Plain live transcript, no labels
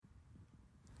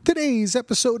Today's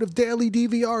episode of Daily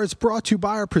DVR is brought to you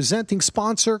by our presenting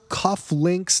sponsor,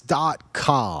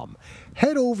 Cufflinks.com.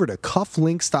 Head over to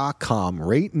Cufflinks.com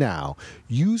right now,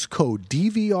 use code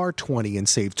DVR20 and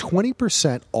save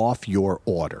 20% off your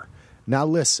order. Now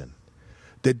listen,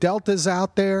 the Delta's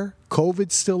out there,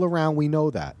 COVID's still around, we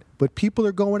know that. But people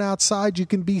are going outside, you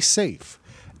can be safe.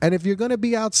 And if you're going to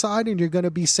be outside and you're going to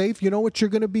be safe, you know what you're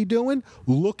going to be doing?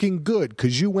 Looking good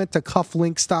because you went to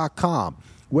Cufflinks.com.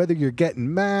 Whether you're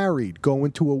getting married,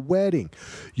 going to a wedding,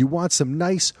 you want some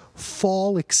nice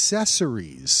fall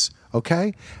accessories,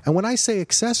 okay? And when I say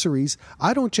accessories,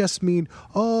 I don't just mean,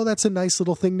 oh, that's a nice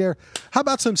little thing there. How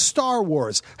about some Star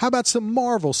Wars? How about some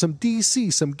Marvel, some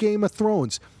DC, some Game of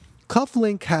Thrones?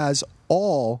 Cufflink has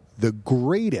all the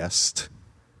greatest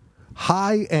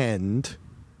high-end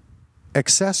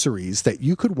accessories that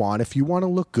you could want if you want to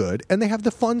look good, and they have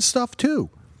the fun stuff too.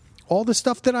 All the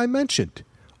stuff that I mentioned.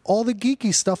 All the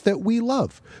geeky stuff that we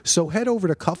love. So head over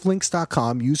to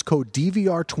Cufflinks.com, use code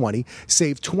DVR20,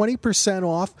 save 20%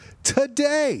 off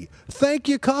today. Thank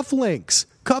you, Cufflinks.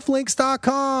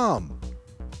 Cufflinks.com.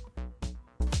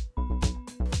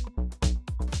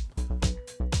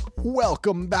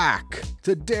 Welcome back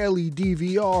to Daily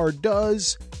DVR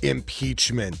Does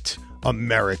Impeachment,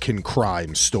 American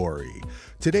Crime Story.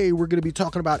 Today we're going to be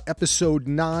talking about episode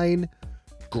 9,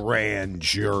 Grand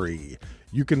Jury.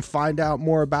 You can find out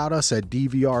more about us at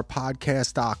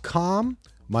dvrpodcast.com.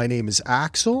 My name is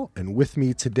Axel, and with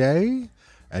me today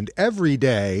and every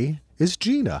day is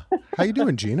Gina. How you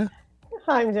doing, Gina?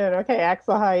 I'm doing okay,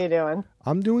 Axel. How are you doing?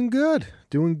 I'm doing good.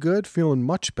 Doing good, feeling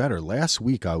much better. Last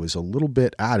week I was a little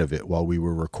bit out of it while we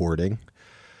were recording.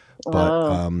 But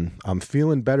I'm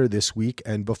feeling better this week.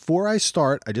 And before I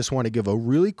start, I just want to give a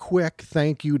really quick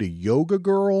thank you to Yoga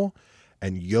Girl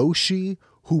and Yoshi,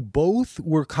 who both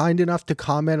were kind enough to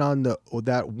comment on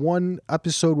that one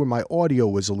episode where my audio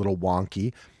was a little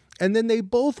wonky. And then they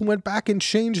both went back and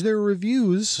changed their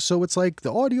reviews. So it's like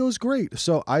the audio is great.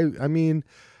 So I mean,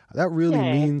 that really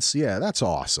means, that's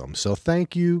awesome. So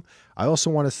thank you. I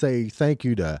also want to say thank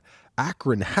you to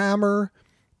Akron Hammer,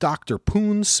 Dr.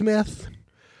 Poon Smith,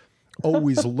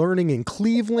 Always Learning in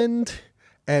Cleveland,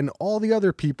 and all the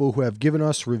other people who have given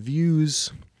us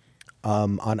reviews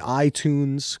on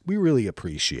iTunes. We really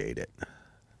appreciate it.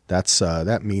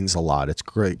 That means a lot. It's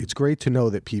great. It's great to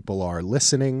know that people are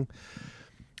listening,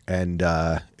 and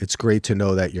it's great to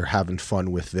know that you're having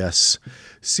fun with this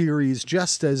series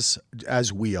just as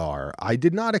we are. I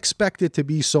did not expect it to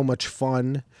be so much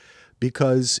fun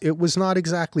because it was not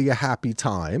exactly a happy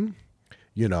time,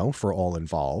 for all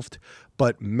involved.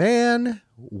 But man,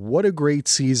 what a great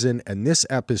season. And this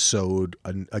episode,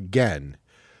 again,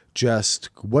 just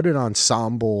what an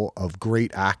ensemble of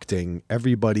great acting,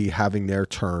 everybody having their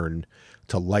turn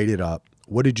to light it up.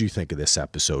 What did you think of this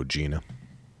episode, Gina?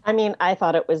 I mean, I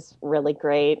thought it was really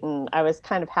great, and I was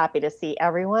kind of happy to see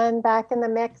everyone back in the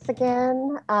mix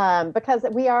again, because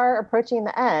we are approaching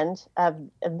the end of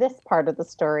this part of the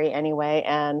story anyway,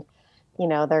 and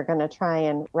they're going to try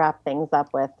and wrap things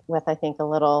up with I think, a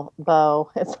little bow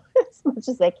as much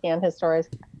as they can,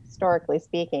 historically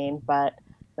speaking, but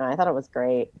no, I thought it was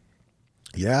great.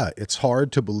 Yeah, it's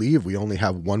hard to believe we only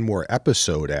have one more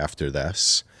episode after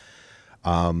this.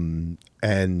 And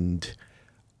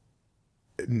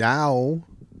now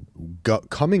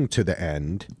coming to the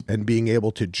end and being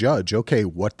able to judge, okay,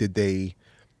 what did they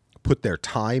put their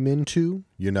time into,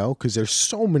 because there's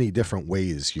so many different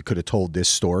ways you could have told this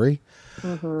story.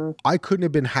 Mm-hmm. I couldn't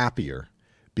have been happier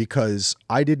because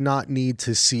I did not need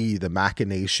to see the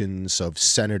machinations of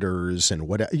senators and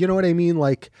what, you know what I mean?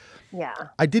 Like, yeah,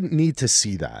 I didn't need to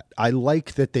see that. I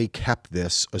like that they kept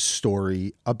this a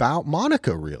story about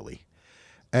Monica, really.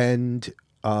 And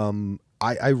I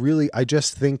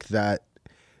just think that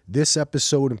this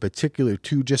episode in particular,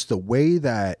 too, just the way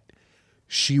that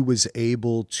she was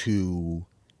able to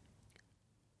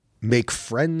make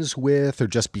friends with or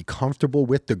just be comfortable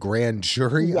with the grand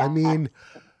jury. Yeah. I mean,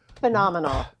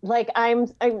 phenomenal. Like I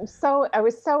was so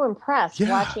impressed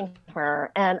watching her,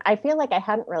 and I feel like I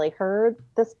hadn't really heard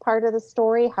this part of the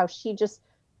story, how she just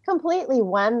completely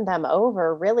won them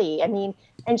over, really. I mean,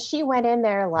 and she went in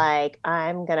there like,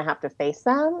 I'm going to have to face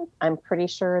them. I'm pretty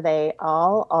sure they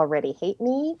all already hate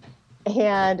me.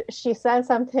 And she said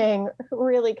something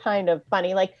really kind of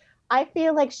funny. Like, I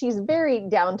feel like she's very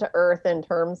down to earth in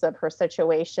terms of her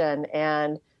situation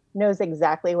and knows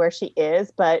exactly where she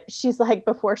is. But she's like,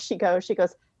 before she goes,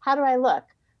 how do I look?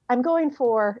 I'm going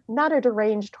for not a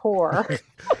deranged whore. I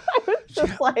was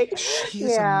just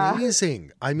she's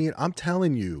amazing. I mean, I'm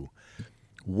telling you,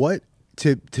 what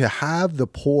to have the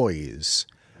poise,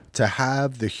 to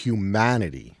have the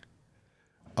humanity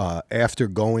after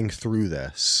going through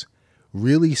this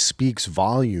really speaks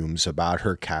volumes about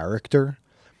her character,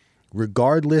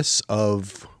 regardless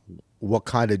of what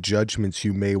kind of judgments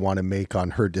you may want to make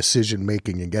on her decision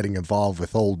making and getting involved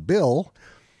with old Bill,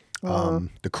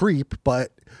 the creep.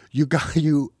 But you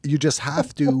just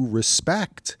have to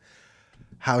respect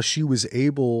how she was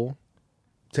able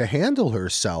to handle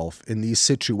herself in these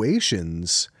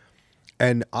situations.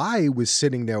 And I was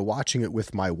sitting there watching it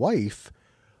with my wife,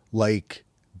 like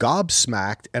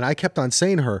gobsmacked. And I kept on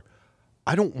saying to her,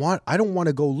 I don't want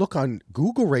to go look on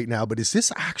Google right now, but is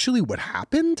this actually what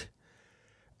happened?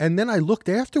 And then I looked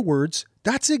afterwards.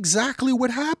 That's exactly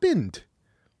what happened.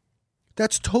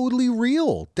 That's totally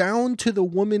real. Down to the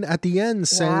woman at the end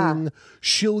saying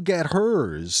she'll get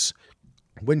hers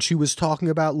when she was talking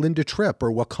about Linda Tripp,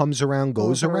 or what comes around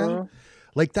goes around.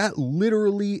 Like that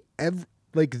literally,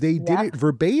 they did it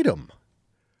verbatim.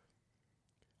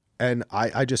 And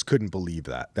I just couldn't believe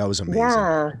that. That was amazing.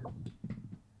 Yeah.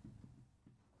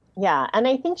 Yeah. And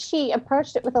I think she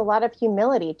approached it with a lot of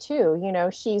humility too. You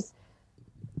know, she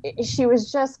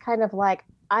was just kind of like,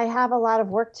 I have a lot of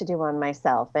work to do on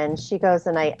myself. And she goes,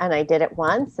 and I did it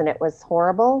once, and it was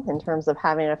horrible in terms of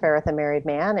having an affair with a married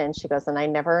man. And she goes, and I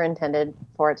never intended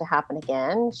for it to happen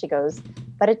again. She goes,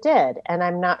 but it did. And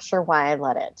I'm not sure why I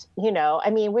let it, you know, I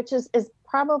mean, which is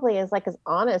probably as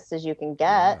honest as you can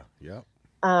get. Yeah.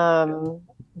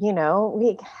 You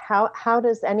know, how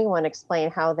does anyone explain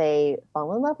how they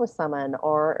fall in love with someone,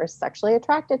 or are sexually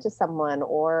attracted to someone,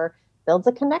 or builds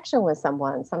a connection with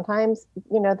someone? Sometimes,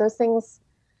 you know, those things,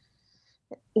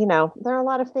 you know, there are a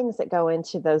lot of things that go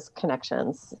into those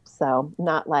connections. So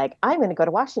not like, I'm going to go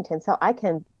to Washington so I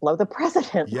can blow the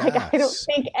president. Yes. Like, I don't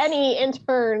think any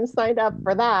intern signed up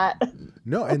for that.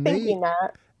 No, and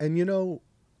and you know,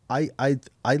 I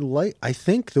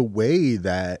think the way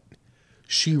that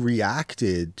she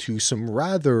reacted to some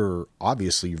rather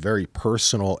obviously very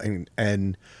personal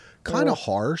and kind of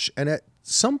harsh, and at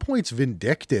some points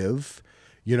vindictive.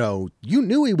 You know, you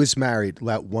knew he was married,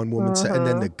 that one woman said, and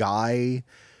then the guy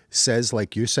says,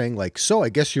 like you're saying, like, so I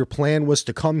guess your plan was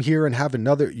to come here and have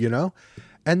another, you know,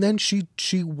 and then she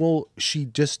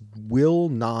just will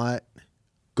not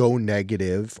go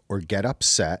negative or get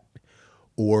upset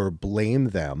or blame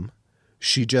them.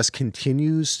 She just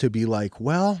continues to be like,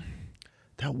 well,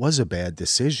 that was a bad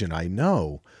decision, I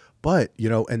know, but, you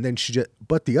know, and then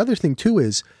but the other thing too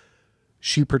is,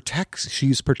 she's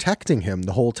protecting him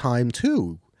the whole time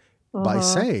too, by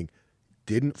saying,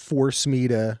 didn't force me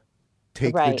to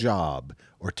take the job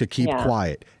or to keep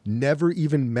quiet. Never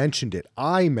even mentioned it.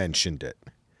 I mentioned it,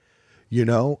 you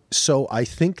know? So I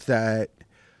think that,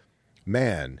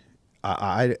 man,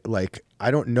 I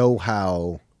don't know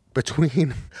how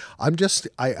between,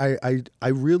 I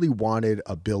really wanted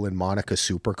a Bill and Monica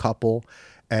super couple.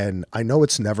 And I know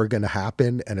it's never going to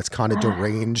happen, and it's kind of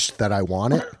deranged that I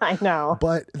want it. I know.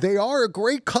 But they are a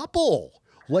great couple.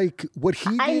 Like what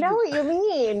he did. I know what you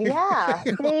mean. Yeah.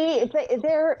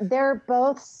 They're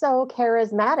both so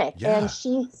charismatic. Yeah. And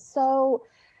she's so,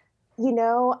 you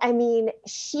know, I mean,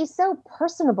 she's so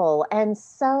personable and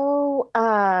so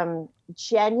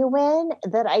genuine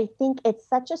that I think it's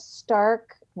such a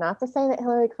stark, not to say that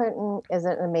Hillary Clinton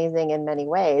isn't amazing in many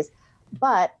ways,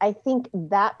 but I think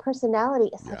that personality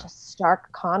is such a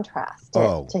stark contrast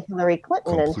to Hillary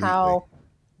Clinton completely. And how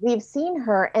we've seen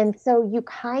her. And so you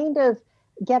kind of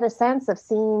get a sense of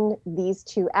seeing these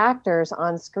two actors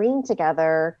on screen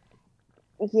together,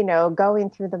 you know, going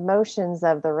through the motions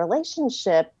of the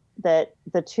relationship that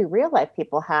the two real life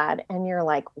people had. And you're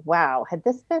like, wow, had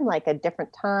this been like a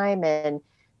different time and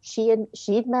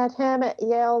she'd met him at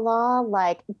Yale Law,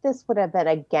 like this would have been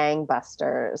a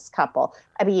gangbusters couple.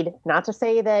 I mean, not to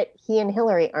say that he and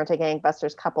Hillary aren't a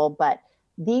gangbusters couple, but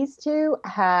these two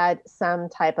had some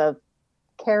type of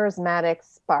charismatic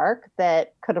spark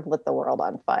that could have lit the world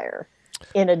on fire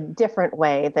in a different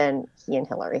way than he and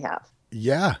Hillary have.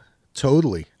 Yeah,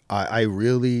 totally. I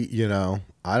really, you know,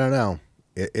 I don't know.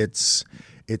 It's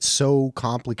so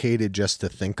complicated just to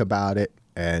think about it.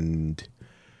 And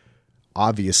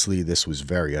obviously this was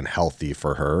very unhealthy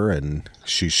for her, and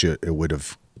it would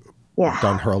have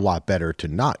done her a lot better to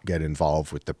not get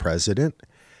involved with the president.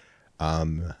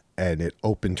 And it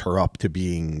opened her up to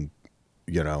being,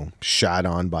 you know, shat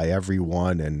on by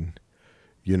everyone, and,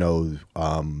 you know,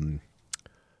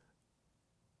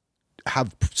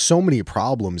 have so many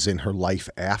problems in her life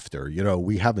after. You know,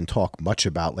 we haven't talked much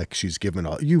about, like, she's given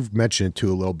you've mentioned it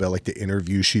too a little bit, like the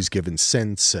interview she's given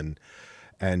since,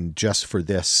 and just for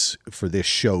this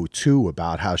show too,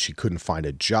 about how she couldn't find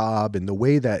a job, and the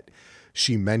way that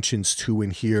she mentions too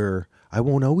in here I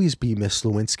won't always be Miss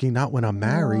Lewinsky, not when I'm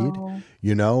married, No.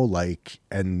 you know, like,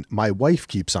 and my wife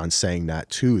keeps on saying that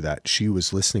too, that she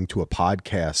was listening to a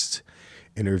podcast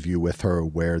interview with her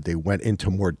where they went into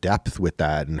more depth with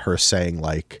that, and her saying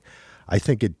like, I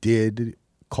think it did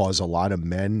cause a lot of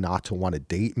men not to want to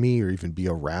date me or even be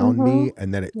around me.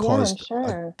 And then it Yeah, I'm caused a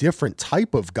sure. different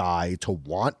type of guy to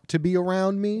want to be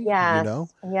around me, you know?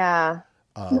 Yes.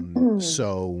 Yeah.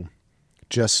 So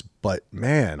just, but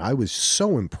man, I was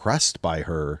so impressed by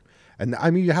her. And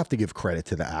I mean, you have to give credit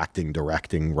to the acting,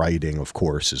 directing, writing, of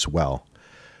course, as well.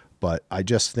 But I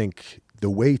just think the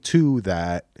way too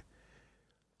that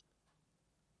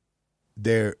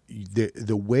the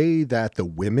way that the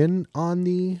women on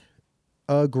the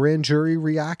grand jury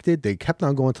reacted, they kept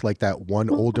on going to like that one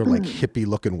older, like hippie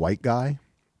looking white guy.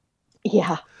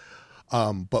 Yeah.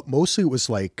 But mostly it was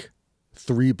like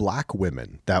 3 black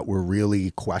women that were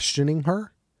really questioning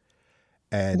her.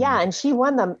 And she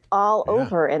won them all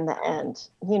over in the end.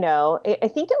 You know, I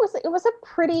think it was a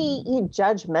pretty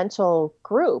judgmental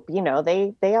group. You know,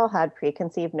 they all had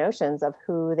preconceived notions of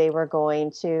who they were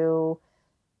going to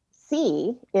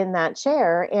see in that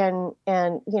chair, and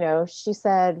you know, she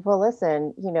said, well,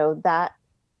 listen, you know, that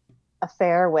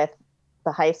affair with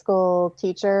the high school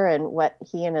teacher and what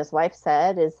he and his wife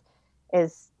said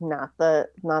is not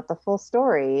the full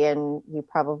story, and you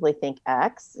probably think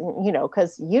X, you know,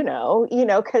 because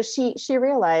she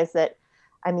realized that,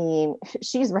 I mean,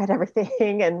 she's read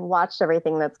everything and watched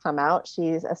everything that's come out.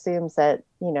 She assumes that,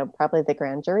 you know, probably the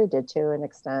grand jury did to an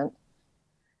extent,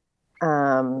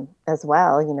 as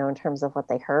well, you know, in terms of what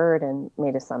they heard, and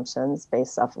made assumptions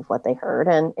based off of what they heard.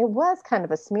 And it was kind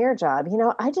of a smear job. You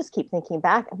know, I just keep thinking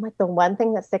back. I'm like, the one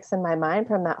thing that sticks in my mind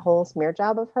from that whole smear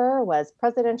job of her was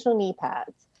presidential knee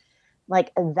pads.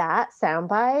 Like, that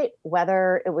soundbite,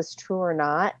 whether it was true or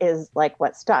not, is like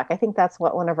what stuck. I think that's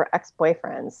what one of her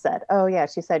ex-boyfriends said. Oh yeah,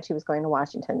 she said she was going to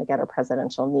Washington to get her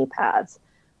presidential knee pads.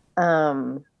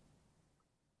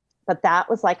 But that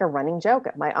was like a running joke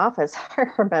at my office. I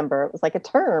remember it was like a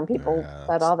term people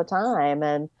said all the time,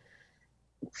 and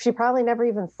she probably never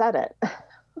even said it.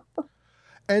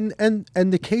 And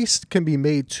the case can be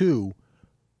made too,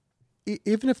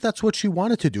 even if that's what she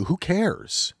wanted to do. Who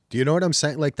cares? Do you know what I'm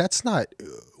saying? Like, that's not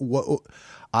what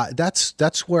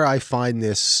that's where I find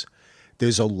this.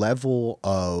 There's a level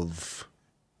of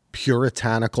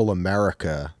puritanical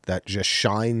America that just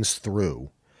shines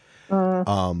through.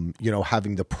 You know,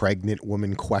 having the pregnant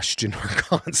woman question her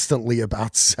constantly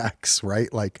about sex,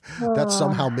 right? Like, that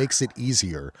somehow makes it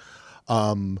easier.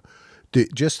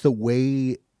 Just the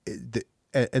way,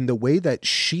 and the way that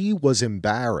she was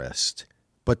embarrassed,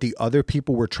 but the other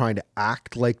people were trying to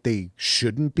act like they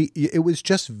shouldn't be. It was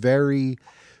just very,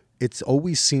 it's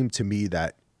always seemed to me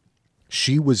that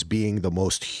she was being the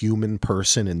most human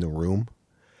person in the room,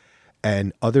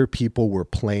 and other people were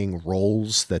playing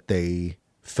roles that they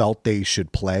felt they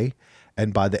should play.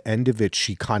 And by the end of it,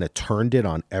 she kind of turned it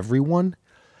on everyone,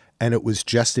 and it was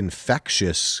just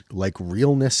infectious. Like,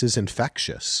 realness is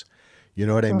infectious. You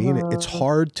know what I mean? It's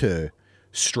hard to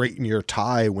straighten your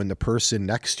tie when the person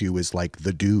next to you is like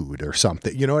the dude or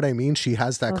something. You know what I mean? She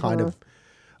has that kind of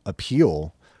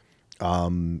appeal.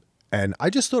 And I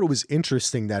just thought it was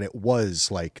interesting that it was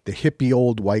like the hippie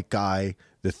old white guy,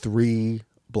 the 3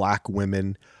 black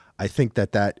women. I think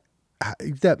that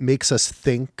makes us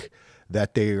think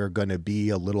that they are going to be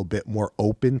a little bit more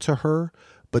open to her.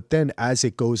 But then as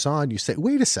it goes on, you say,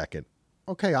 wait a second.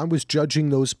 Okay, I was judging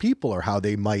those people or how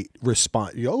they might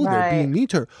respond. Oh, they're being mean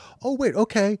to her. Oh, wait,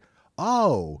 okay.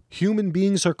 Oh, human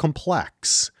beings are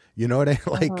complex. You know what I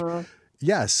like?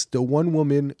 Yes, the one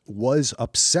woman was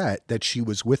upset that she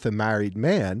was with a married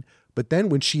man, but then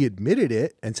when she admitted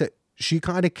it and said, she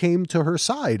kind of came to her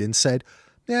side and said,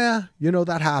 yeah, you know,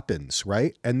 that happens,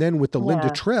 right? And then with the Linda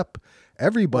Tripp,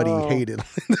 everybody hated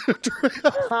Linda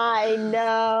Tripp. I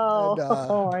know. And,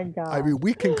 oh my God. I mean,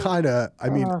 we can kind of, I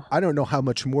mean, I don't know how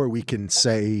much more we can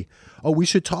say. Oh, we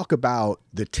should talk about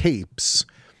the tapes.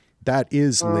 That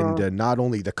is Linda, not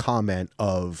only the comment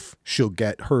of she'll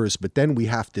get hers, but then we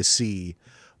have to see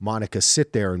Monica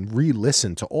sit there and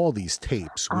re-listen to all these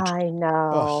tapes. Which, I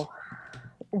know.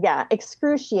 Yeah,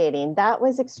 excruciating. That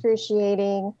was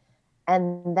excruciating.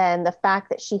 And then the fact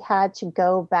that she had to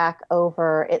go back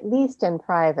over, at least in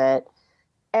private,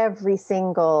 every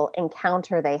single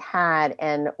encounter they had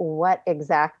and what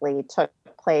exactly took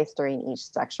place during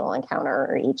each sexual encounter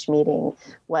or each meeting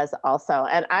was also.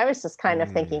 And I was just kind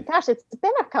of thinking, gosh, it's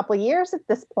been a couple years at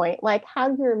this point. Like, how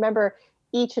do you remember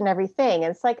each and everything?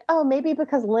 And it's like, oh, maybe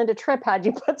because Linda Tripp had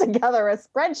you put together a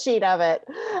spreadsheet of it.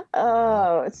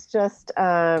 Oh, it's just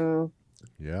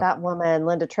that woman,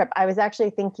 Linda Tripp. I was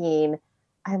actually thinking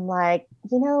I'm like,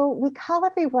 we call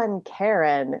everyone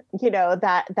Karen,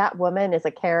 that woman is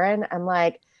a Karen. I'm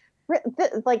like,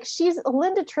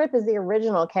 Linda Tripp is the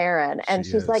original Karen, and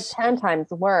she's like 10 times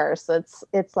worse.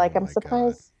 It's like, I'm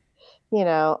surprised,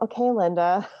 okay,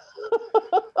 Linda.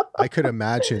 I could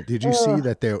imagine. Did you see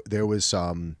that there was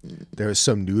some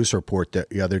news report that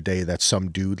the other day that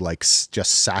some dude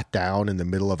just sat down in the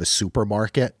middle of a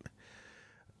supermarket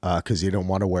because he didn't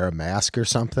want to wear a mask or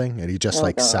something, and he just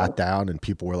sat down, and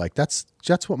people were like, "That's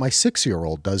what my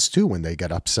 6-year-old does too when they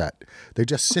get upset. They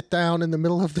just sit down in the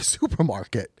middle of the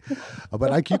supermarket."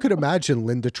 But you could imagine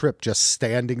Linda Tripp just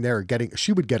standing there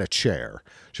she would get a chair.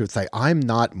 She would say, "I'm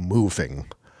not moving."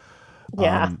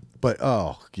 Yeah. But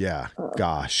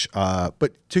gosh.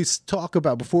 But to talk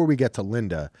about, before we get to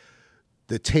Linda,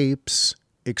 the tapes,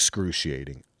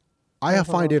 excruciating. I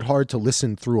find it hard to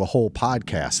listen through a whole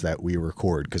podcast that we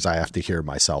record because I have to hear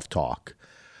myself talk.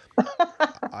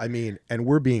 I mean, and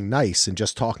we're being nice and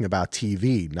just talking about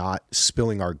TV, not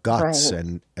spilling our guts.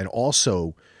 Right. And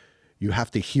also you have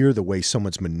to hear the way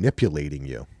someone's manipulating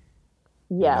you.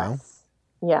 Yes.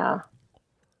 Yeah.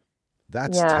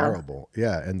 That's terrible.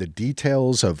 Yeah. And the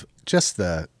details of just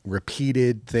the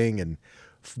repeated thing. And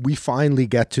we finally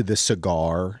get to the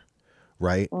cigar,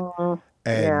 right? Mm-hmm.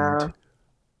 And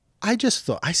I just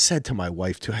thought, I said to my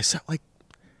wife too, I said, like,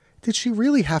 did she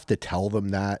really have to tell them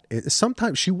that?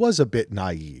 Sometimes she was a bit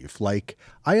naive. Like,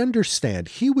 I understand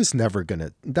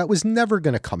that was never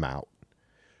going to come out.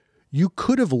 You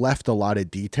could have left a lot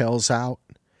of details out.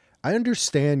 I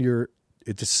understand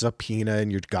it's a subpoena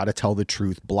and you've got to tell the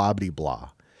truth, blah, blah, blah.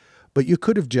 But you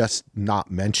could have just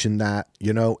not mentioned that,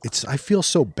 I feel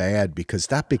so bad because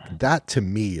that to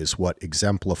me is what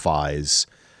exemplifies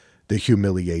the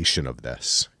humiliation of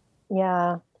this.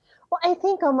 Yeah. Well, I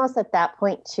think almost at that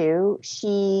point too,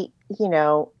 I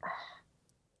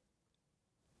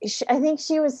think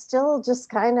she was still just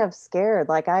kind of scared.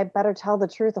 Like, I better tell the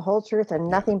truth, the whole truth, and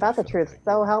nothing but the truth.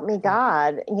 So help me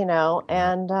God,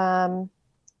 and,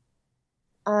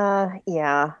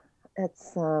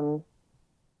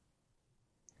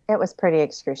 it was pretty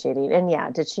excruciating.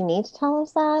 And did she need to tell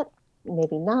us that?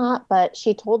 Maybe not, but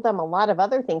she told them a lot of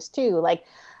other things too. Like,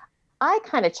 I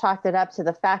kind of chalked it up to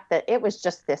the fact that it was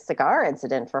just this cigar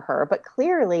incident for her, but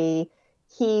clearly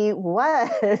he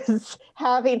was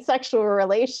having sexual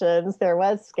relations. There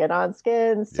was skin on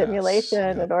skin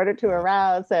stimulation in order to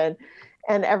arouse and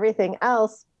everything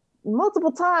else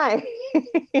multiple times.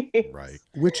 Right.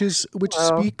 Which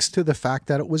speaks to the fact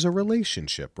that it was a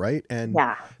relationship, right? And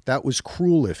that was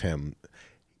cruel of him.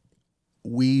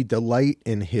 We delight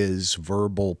in his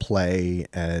verbal play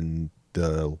and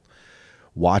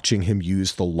watching him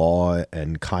use the law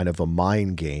and kind of a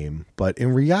mind game, but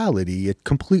in reality, it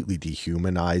completely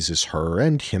dehumanizes her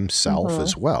and himself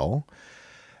as well.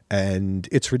 And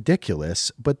it's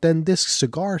ridiculous. But then this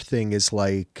cigar thing is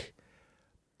like,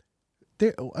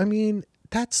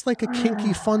 that's like a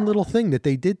kinky, fun little thing that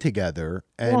they did together.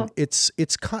 And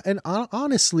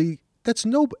honestly,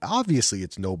 obviously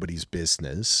it's nobody's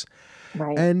business.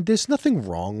 Right. And there's nothing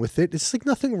wrong with it. It's like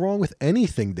nothing wrong with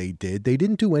anything they did. They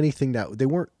didn't do anything they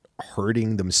weren't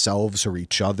hurting themselves or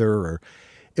each other, or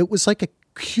it was like a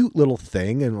cute little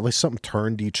thing. And like something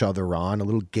turned each other on, a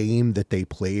little game that they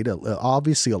played.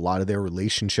 Obviously a lot of their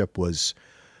relationship was,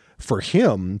 for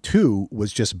him too,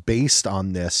 was just based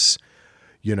on this,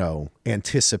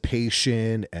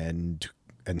 anticipation and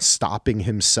stopping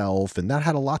himself. And that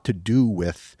had a lot to do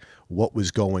with what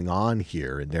was going on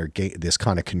here and this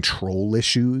kind of control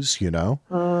issues,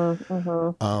 But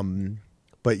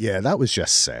that was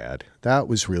just sad. That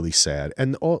was really sad.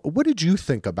 And what did you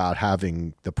think about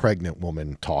having the pregnant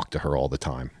woman talk to her all the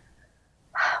time?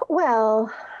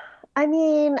 Well,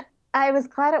 I was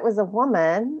glad it was a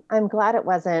woman. I'm glad it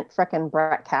wasn't frickin'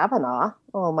 Brett Kavanaugh.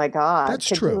 Oh my God. That's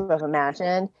true. Could you have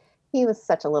imagined? He was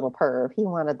such a little perv. He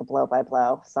wanted the blow by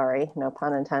blow. Sorry, no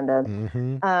pun intended.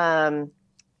 Mm-hmm.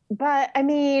 But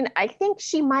I think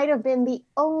she might have been the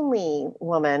only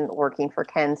woman working for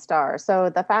Ken Starr. So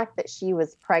the fact that she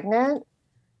was pregnant,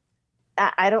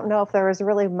 I don't know if there was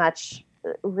really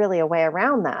a way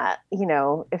around that.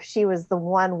 If she was the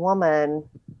one woman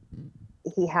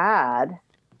he had,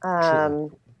 that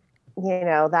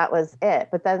was it.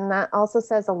 But then that also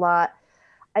says a lot.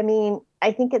 I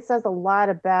think it says a lot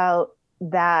about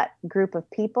that group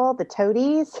of people, the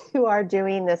toadies, who are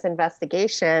doing this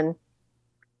investigation.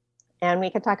 And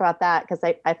we could talk about that because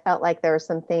I felt like there were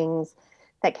some things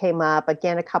that came up.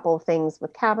 Again, a couple of things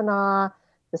with Kavanaugh,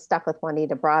 the stuff with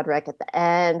Juanita Broaddrick at the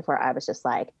end, where I was just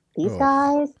like, these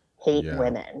guys hate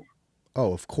women.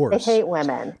 Oh, of course. They hate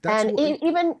women.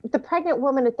 Even the pregnant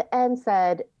woman at the end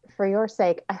said, for your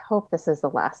sake, I hope this is the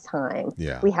last time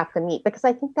we have to meet, because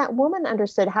I think that woman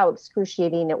understood how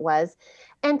excruciating it was.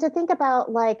 And to think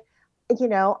about, like, you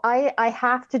know, I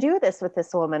have to do this with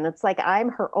this woman. It's like I'm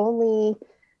her only,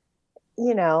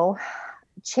 you know,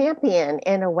 champion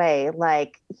in a way.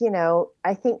 Like, you know,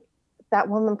 I think that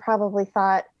woman probably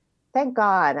thought, thank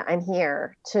God I'm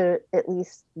here to at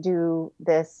least do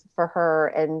this for her.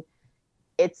 And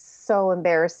it's so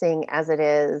embarrassing as it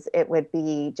is. It would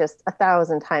be just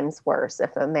 1,000 times worse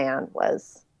if a man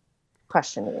was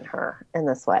questioning her in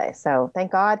this way. So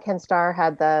thank God Ken Starr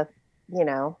had the, you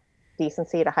know,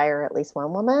 decency to hire at least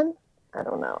one woman. I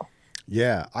don't know.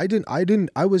 Yeah, I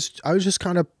was just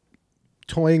kind of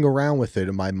toying around with it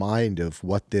in my mind of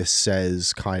what this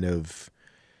says kind of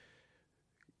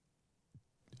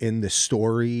in the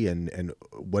story and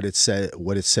what it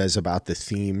says about the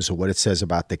themes, or what it says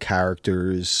about the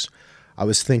characters. I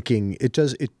was thinking it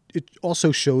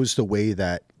also shows the way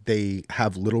that they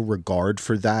have little regard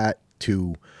for that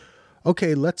to,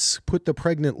 okay, let's put the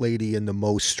pregnant lady in the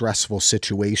most stressful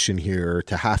situation here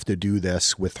to have to do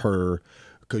this with her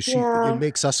because it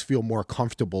makes us feel more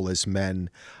comfortable as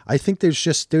men. I think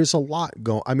there's a lot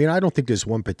going. I mean, I don't think there's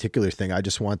one particular thing. I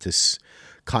just want to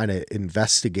kind of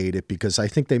investigate it because I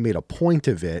think they made a point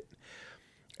of it,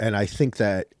 and I think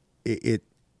that it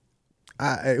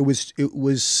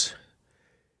was.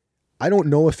 I don't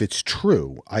know if it's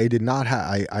true. I did not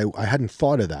have. I hadn't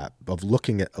thought of that, of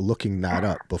looking that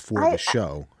up before the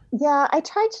show. Yeah, I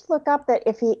tried to look up that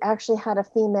if he actually had a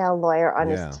female lawyer on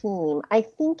his team. I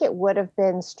think it would have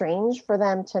been strange for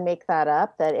them to make that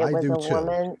up, that it was a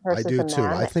woman versus a man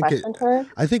that questioned her.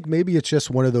 I think maybe it's just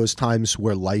one of those times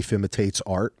where life imitates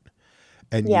art,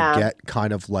 and you get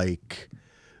kind of like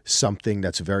something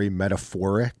that's very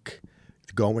metaphoric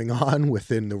going on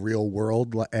within the real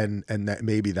world, and that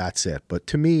maybe that's it. But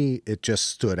to me, it just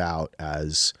stood out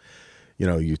as, you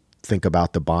know, you think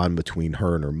about the bond between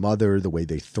her and her mother, the way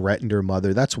they threatened her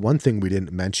mother. That's one thing we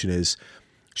didn't mention is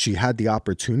she had the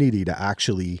opportunity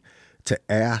to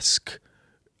ask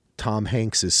Tom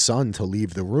Hanks's son to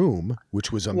leave the room,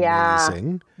 which was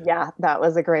amazing. Yeah, that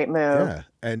was a great move.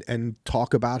 Yeah, and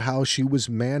talk about how she was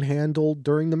manhandled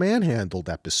during the Manhandled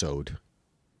episode.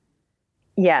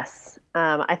 Yes.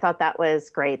 I thought that was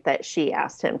great that she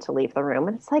asked him to leave the room.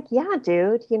 And it's like, yeah,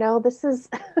 dude, you know, this is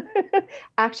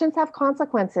actions have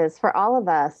consequences for all of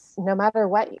us, no matter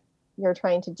what you're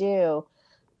trying to do.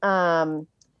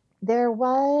 There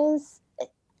was,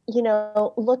 you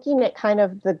know, looking at kind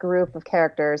of the group of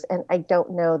characters, and I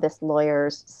don't know this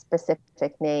lawyer's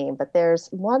specific name, but there's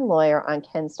one lawyer on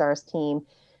Ken Starr's team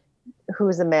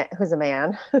who's a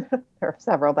man. There are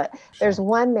several, but there's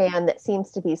one man that seems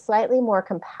to be slightly more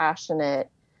compassionate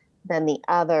than the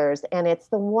others. And it's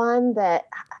the one that,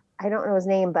 I don't know his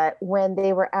name, but when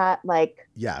they were at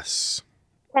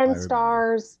Ken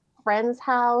Starr's friend's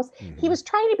house, he was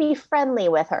trying to be friendly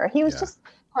with her. He was just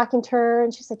talking to her,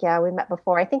 and she's like, yeah, we met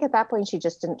before. I think at that point she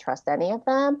just didn't trust any of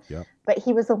them. But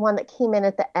he was the one that came in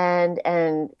at the end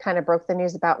and kind of broke the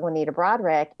news about Juanita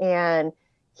Broaddrick. And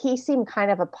he seemed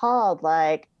kind of appalled,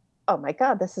 like, oh my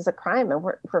God, this is a crime and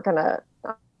we're going to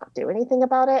not do anything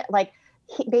about it. Like,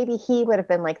 maybe he would have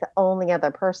been like the only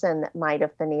other person that might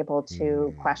have been able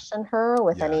to question her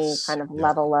with any kind of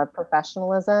level of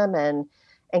professionalism and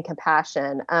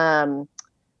compassion. I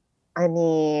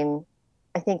mean,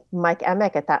 I think Mike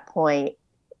Emick at that point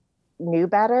knew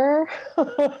better.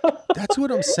 That's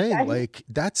what I'm saying. Like,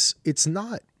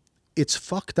 it's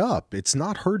fucked up. It's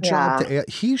not her job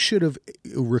he should have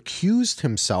recused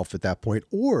himself at that point,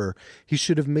 or he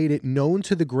should have made it known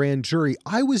to the grand jury,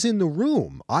 I was in the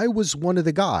room. I was one of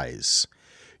the guys,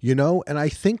 you know? And I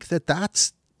think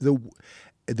that's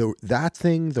that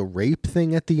thing, the rape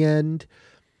thing at the end,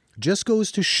 just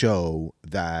goes to show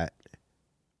that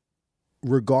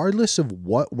regardless of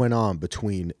what went on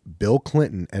between Bill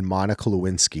Clinton and Monica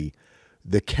Lewinsky,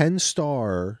 the Ken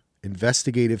Starr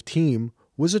investigative team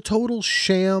was a total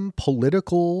sham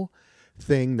political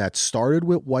thing that started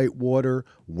with Whitewater,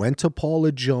 went to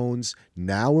Paula Jones,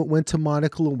 now it went to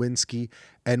Monica Lewinsky.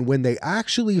 And when they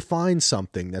actually find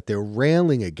something that they're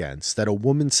railing against, that a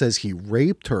woman says he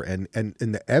raped her, and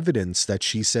the evidence that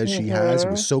she says she has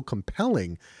was so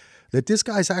compelling that this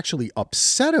guy's actually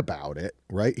upset about it,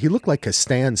 right? He looked like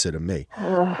Costanza to me,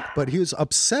 but he was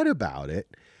upset about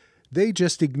it. They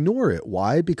just ignore it.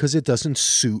 Why? Because it doesn't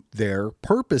suit their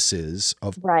purposes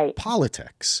of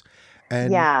politics.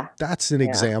 And that's an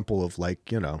example of,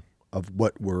 like, you know, of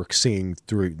what we're seeing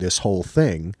through this whole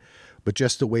thing, but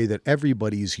just the way that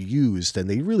everybody's used, and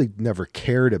they really never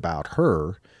cared about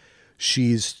her.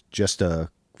 She's just a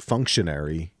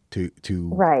functionary to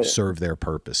serve their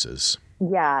purposes.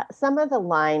 Yeah, some of the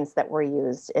lines that were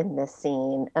used in this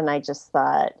scene, and I just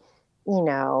thought, you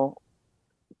know,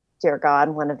 dear God,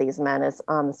 one of these men is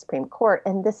on the Supreme Court.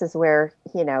 And this is where,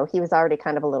 he was already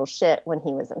kind of a little shit when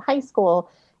he was in high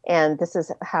school. And this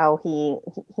is how he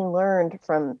learned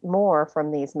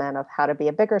from these men of how to be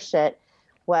a bigger shit,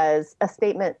 was a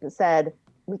statement that said,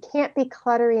 we can't be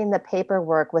cluttering the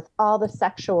paperwork with all the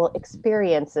sexual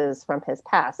experiences from his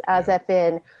past, as if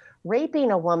in raping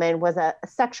a woman was a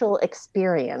sexual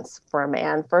experience for a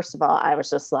man. First of all, I was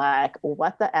just like,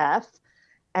 what the F?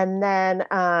 And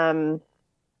then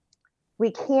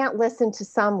we can't listen to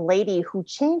some lady who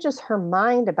changes her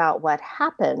mind about what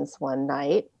happens one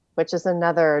night, which is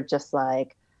another just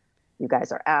like, you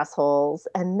guys are assholes.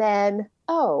 And then,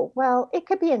 oh, well, it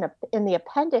could be in the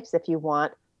appendix if you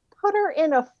want. Put her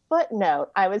in a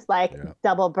footnote. I was like,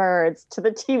 double birds to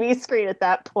the TV screen at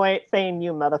that point saying,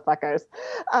 you motherfuckers.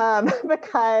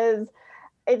 Because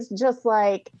it's just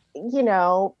like,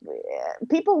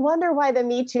 people wonder why the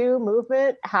Me Too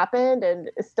movement happened and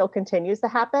still continues to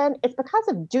happen. It's because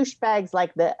of douchebags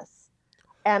like this.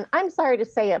 And I'm sorry to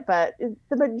say it, but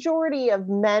the majority of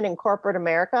men in corporate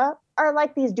America are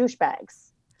like these douchebags.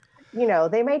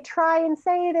 They may try and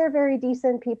say they're very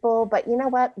decent people, but you know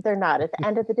what? They're not. At the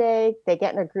end of the day, they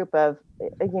get in a group of,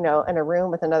 in a room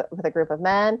with a group of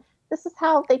men. This is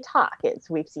how they talk.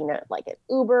 We've seen it like at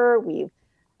Uber.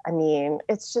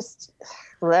 It's just,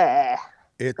 bleh.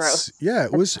 It's gross. Yeah,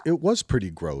 it was pretty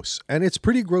gross, and it's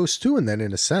pretty gross too. And then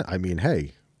in a sense,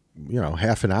 hey,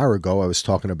 half an hour ago I was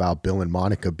talking about Bill and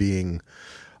Monica being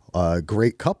a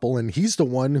great couple, and he's the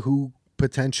one who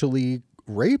potentially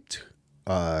raped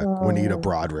Juanita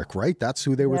Broaddrick, right? That's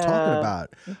who they were talking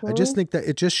about. Mm-hmm. I just think that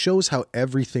it just shows how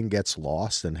everything gets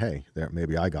lost. And hey,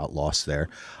 maybe I got lost there.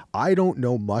 I don't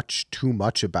know too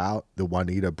much about the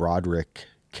Juanita Broaddrick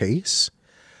case.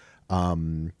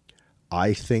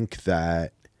 I think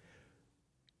that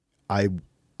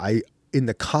in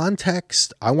the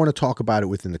context, I want to talk about it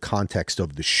within the context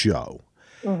of the show.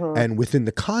 Mm-hmm. And within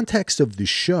the context of the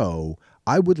show,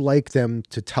 I would like them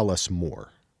to tell us more.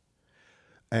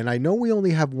 And I know we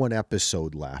only have one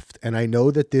episode left, and I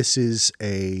know that this is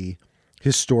a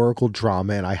historical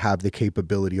drama, and I have the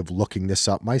capability of looking this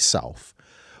up myself.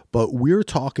 But we're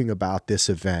talking about this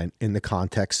event in the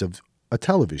context of a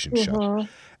television show. Mm-hmm.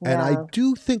 Yeah. And I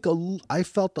do think I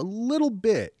felt a little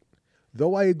bit,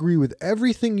 though I agree with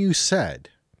everything you said,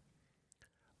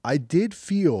 I did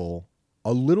feel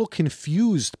a little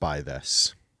confused by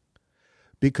this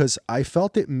because I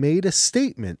felt it made a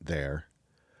statement there.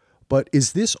 But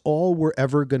is this all we're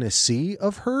ever going to see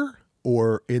of her?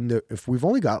 Or if we've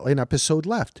only got an episode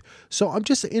left. So I'm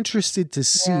just interested to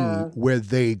see where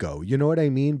they go. You know what I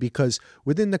mean? Because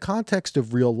within the context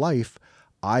of real life,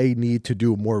 I need to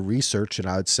do more research. And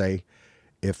I would say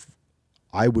if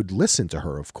I would listen to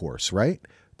her, of course, right?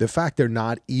 The fact they're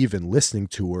not even listening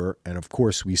to her. And of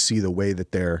course, we see the way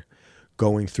that they're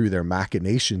going through their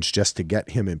machinations just to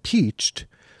get him impeached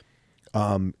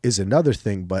is another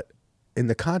thing. But in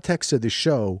the context of the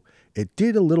show, it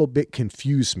did a little bit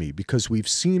confuse me because we've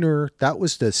seen her. That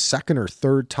was the second or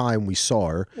third time we saw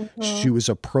her. Mm-hmm. She was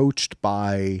approached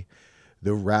by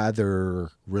the rather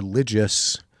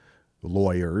religious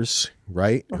lawyers,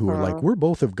 right? Mm-hmm. Who were like, we're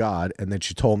both of God. And then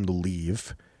she told them to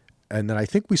leave. And then I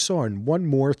think we saw her one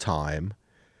more time,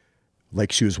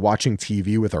 like she was watching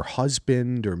TV with her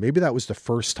husband, or maybe that was the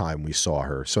first time we saw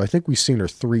her. So I think we've seen her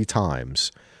 3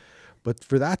 times. But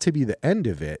for that to be the end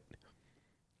of it,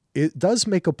 it does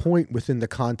make a point within the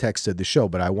context of the show,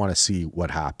 but I want to see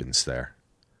what happens there.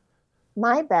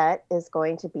 My bet is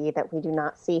going to be that we do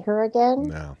not see her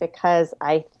again because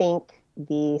I think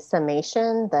the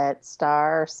summation that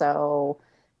Star so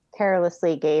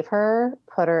carelessly gave her,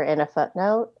 put her in a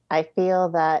footnote, I feel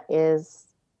that is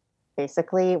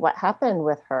basically what happened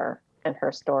with her and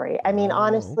her story. I mean,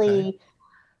 honestly,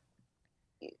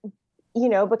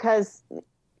 because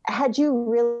had you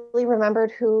really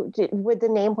remembered would the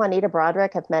name Juanita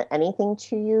Broaddrick have meant anything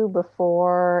to you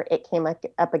before it came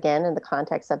up again in the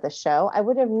context of the show? I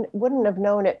wouldn't have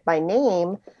known it by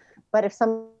name, but if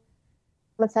someone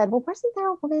said, well, wasn't there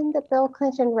a woman that Bill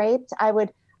Clinton raped? I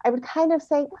would kind of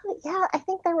say, well, yeah, I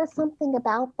think there was something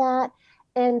about that.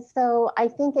 And so I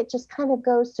think it just kind of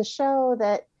goes to show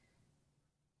that,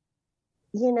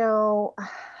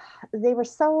 they were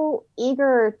so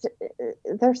eager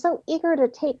to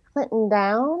take Clinton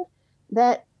down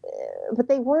but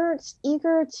they weren't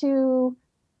eager to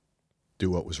do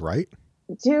what was right.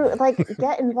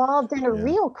 Get involved in a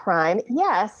real crime.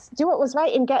 Yes, do what was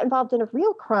right and get involved in a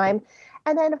real crime.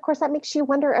 And then, of course, that makes you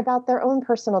wonder about their own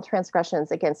personal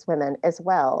transgressions against women as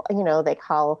well. They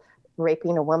call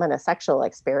raping a woman a sexual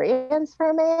experience for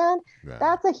a man? Yeah.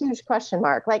 That's a huge question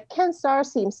mark. Like Ken Starr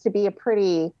seems to be a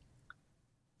pretty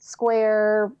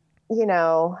square,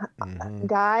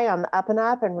 guy on the up and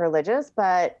up and religious,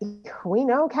 but we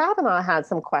know Kavanaugh had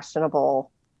some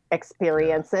questionable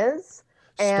experiences.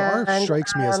 Starr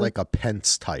strikes me as like a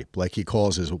Pence type, like he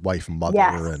calls his wife mother.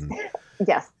 Yes,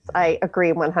 yes, I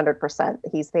agree 100%.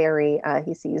 He's very,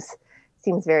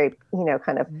 seems very,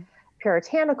 kind of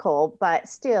puritanical, but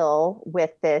still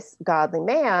with this godly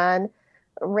man,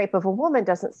 rape of a woman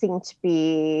doesn't seem to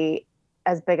be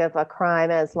as big of a crime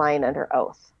as lying under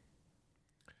oath.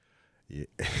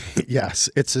 Yes,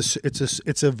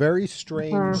 it's a very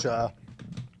strange.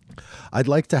 I'd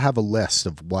like to have a list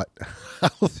of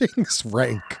how things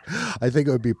rank. I think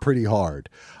it would be pretty hard.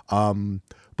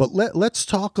 But let's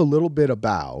talk a little bit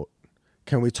about.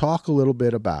 Can we talk a little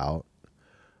bit about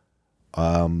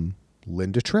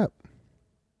Linda Tripp?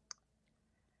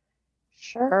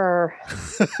 Sure.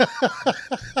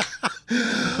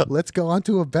 Let's go on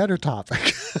to a better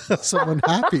topic. Someone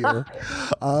happier.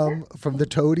 From the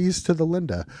Toadies to the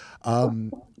Linda.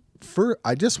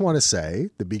 I just want to say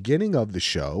the beginning of the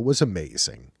show was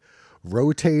amazing.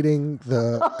 Rotating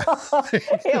the...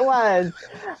 It was.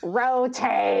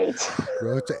 Rotate.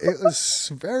 It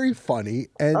was very funny.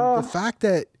 And the fact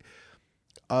that...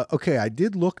 okay, I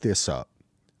did look this up.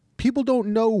 People don't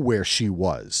know where she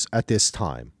was at this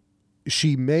time.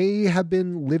 She may have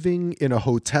been living in a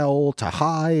hotel to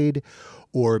hide,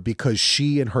 or because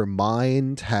she in her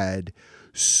mind had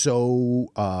so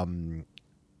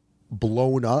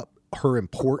blown up her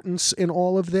importance in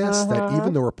all of this that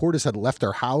even the reporters had left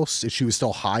her house, she was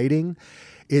still hiding.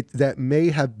 That may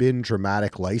have been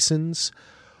dramatic license,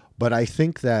 but I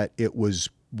think that it was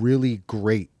really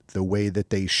great the way that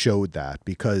they showed that,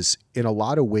 because in a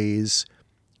lot of ways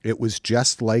it was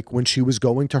just like when she was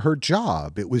going to her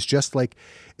job. It was just like,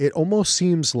 it almost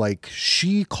seems like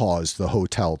she caused the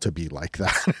hotel to be like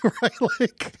that, right?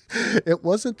 Like it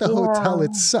wasn't the hotel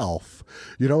itself.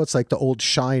 It's like the old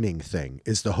Shining thing.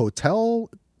 Is the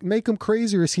hotel make him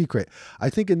crazy or is he crazy?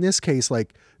 I think in this case,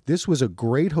 like this was a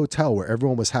great hotel where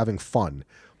everyone was having fun.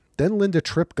 Then Linda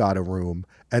Tripp got a room,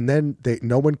 and then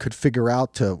no one could figure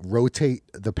out to rotate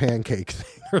the pancake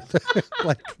thing.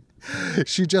 Like,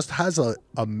 she just has a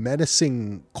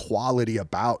menacing quality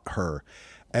about her.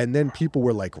 And then people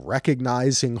were like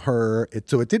recognizing her.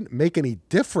 So it didn't make any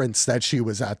difference that she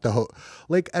was at the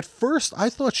like at first I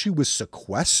thought she was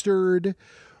sequestered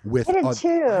with I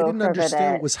didn't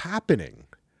understand what was happening.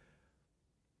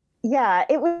 Yeah,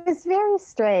 it was very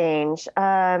strange.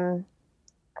 I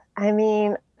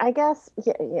mean, I guess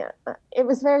it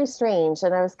was very strange,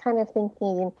 and I was kind of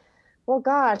thinking, well,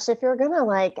 gosh, if you're going to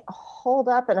like hold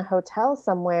up in a hotel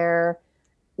somewhere,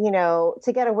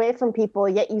 to get away from people,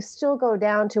 yet you still go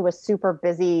down to a super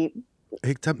busy,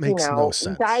 that makes no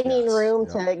sense. Dining room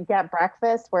to get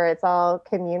breakfast where it's all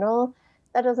communal.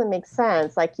 That doesn't make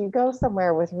sense. Like you go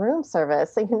somewhere with room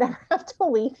service, so you never have to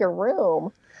leave your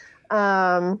room.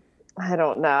 I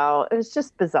don't know. It was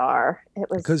just bizarre. It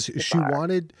was because bizarre.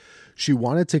 she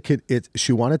wanted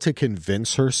to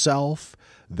convince herself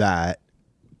that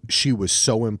she was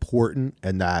so important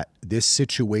and that this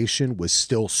situation was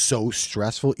still so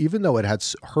stressful, even though it had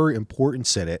her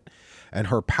importance in it and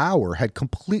her power had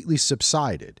completely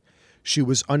subsided. She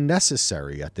was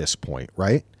unnecessary at this point,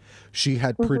 right? She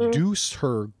had produced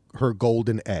her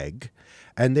golden egg,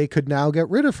 and they could now get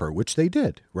rid of her, which they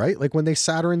did, right? Like when they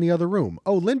sat her in the other room.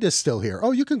 Oh, Linda's still here.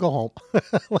 Oh, you can go home.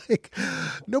 Like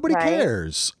nobody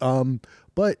cares.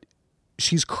 But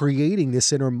she's creating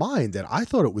this in her mind, and I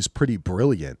thought it was pretty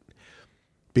brilliant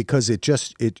because it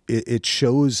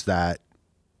shows that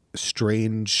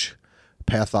strange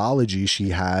pathology she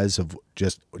has of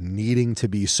just needing to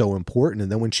be so important.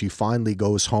 And then when she finally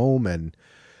goes home and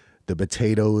the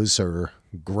potatoes are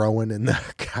growing in the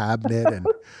cabinet and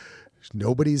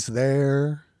nobody's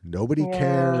there, nobody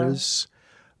cares.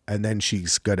 And then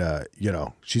she's gonna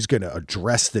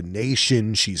address the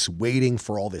nation. She's waiting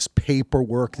for all this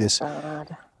paperwork.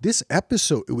 This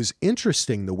episode, it was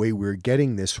interesting the way we were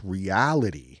getting this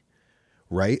reality,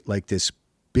 right? Like this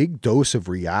big dose of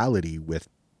reality with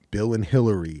Bill and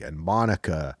Hillary and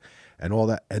Monica and all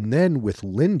that. And then with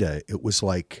Linda, it was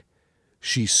like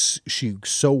she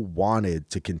so wanted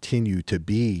to continue to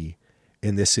be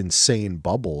in this insane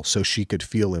bubble so she could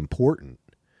feel important.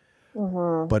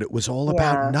 But it was all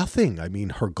about nothing. I mean,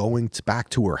 her going back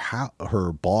to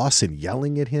her boss and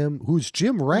yelling at him, who's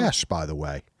Jim Rash, by the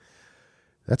way.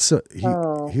 That's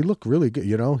he looked really good.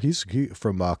 He's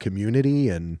from Community,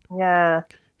 and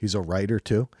he's a writer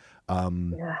too.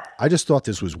 I just thought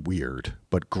this was weird,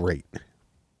 but great.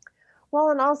 Well,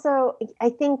 and also, I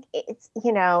think it's,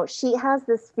 she has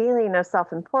this feeling of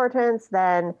self-importance.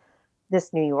 Then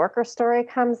this New Yorker story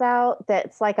comes out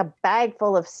that's like a bag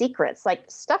full of secrets, like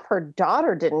stuff her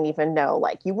daughter didn't even know.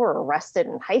 Like, you were arrested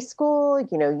in high school.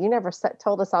 You never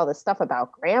told us all this stuff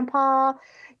about grandpa.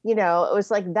 It was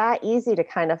like that easy to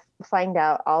kind of find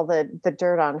out all the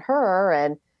dirt on her,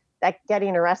 and that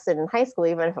getting arrested in high school,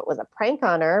 even if it was a prank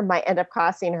on her, might end up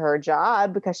costing her a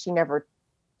job because she never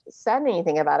said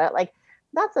anything about it. Like,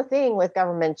 that's the thing with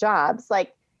government jobs.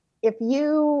 Like, if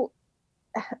you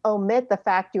omit the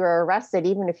fact you were arrested,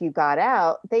 even if you got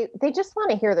out, they just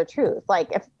want to hear the truth. Like,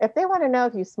 if they want to know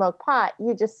if you smoke pot,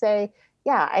 you just say,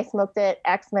 yeah, I smoked it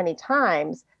X many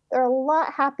times. They're a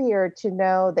lot happier to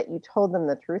know that you told them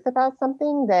the truth about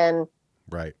something than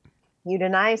right. You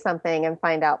deny something and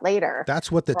find out later.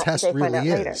 That's what the test really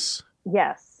is.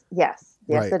 Yes,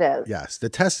 right. It is. Yes. The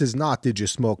test is not, did you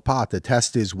smoke pot? The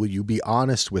test is, will you be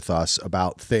honest with us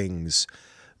about things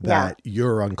that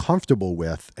you're uncomfortable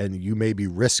with and you may be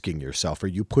risking yourself? Are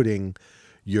you putting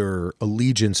your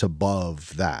allegiance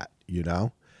above that,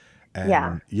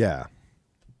 And yeah.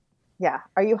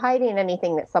 Are you hiding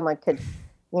anything that someone could,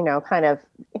 kind of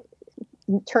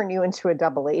turn you into a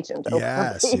double agent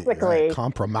over, basically? Right.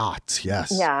 Compromat,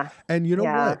 yes. Yeah. And you know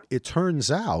what? It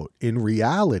turns out, in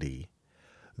reality,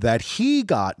 that he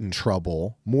got in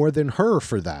trouble more than her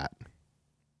for that,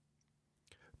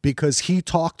 because he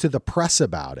talked to the press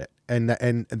about it, and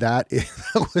that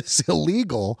was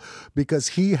illegal because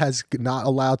he has not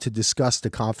allowed to discuss the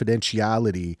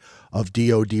confidentiality of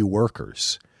DOD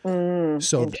workers.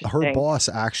 So her boss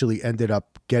actually ended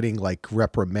up getting like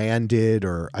reprimanded,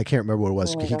 or I can't remember what it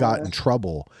was. He got in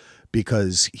trouble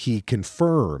because he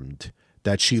confirmed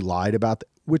that she lied about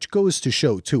which goes to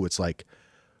show too. It's like,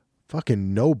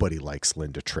 fucking nobody likes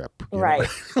Linda Tripp. Right.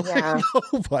 Yeah.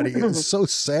 Nobody. It's so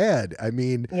sad. I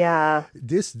mean,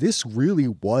 this really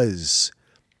was,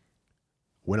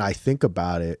 when I think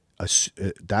about it,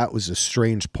 that was a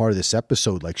strange part of this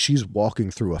episode. Like, she's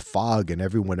walking through a fog and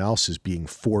everyone else is being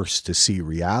forced to see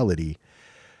reality.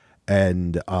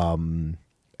 And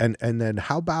then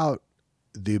how about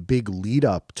the big lead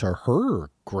up to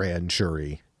her grand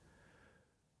jury?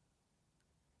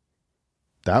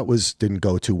 That didn't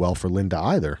go too well for Linda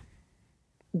either.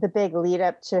 The big lead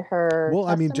up to her. Well,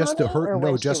 I mean, just to her.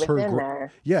 No, just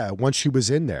her. Yeah, once she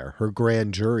was in there, her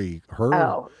grand jury.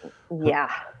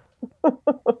 Yeah.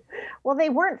 Well, they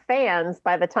weren't fans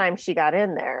by the time she got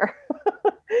in there.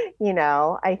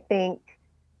 I think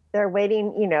they're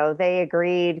waiting. They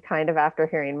agreed kind of after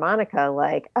hearing Monica,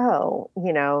 like, oh,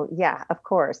 yeah, of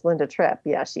course, Linda Tripp.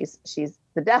 Yeah, she's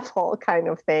the devil kind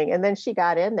of thing. And then she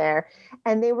got in there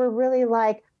and they were really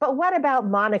like, but what about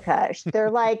Monica?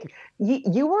 They're like,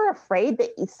 you were afraid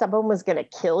that someone was going to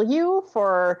kill you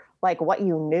for like what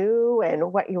you knew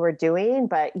and what you were doing,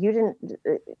 but you didn't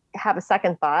have a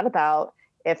second thought about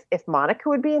if Monica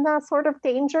would be in that sort of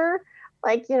danger.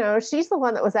 Like, she's the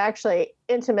one that was actually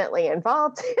intimately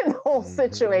involved in the whole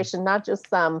situation, not just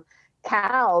some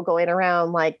cow going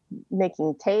around like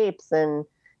making tapes and,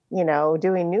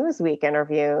 doing Newsweek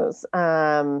interviews.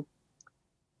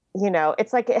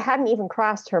 It's like it hadn't even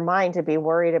crossed her mind to be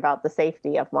worried about the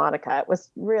safety of Monica. It was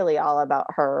really all about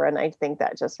her. And I think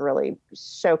that just really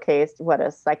showcased what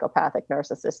a psychopathic,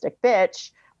 narcissistic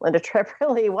bitch Linda Tripp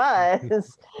really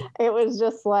was. It was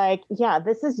just like, yeah,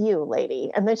 this is you,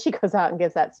 lady. And then she goes out and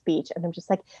gives that speech. And I'm just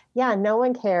like, yeah, no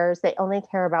one cares. They only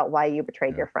care about why you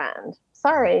betrayed your friend.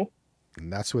 Sorry.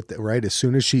 And that's what, right? As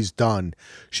soon as she's done,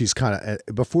 she's kind of,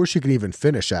 before she can even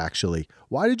finish, actually,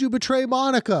 why did you betray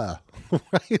Monica?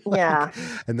 Right? Yeah.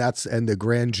 And the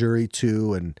grand jury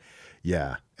too. And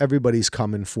yeah, everybody's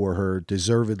coming for her,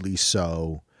 deservedly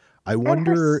so. I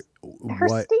wonder her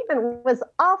statement was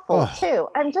awful too.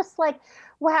 I'm just like,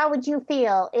 well, how would you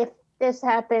feel if this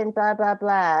happened? Blah, blah,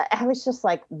 blah. I was just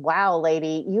like, wow,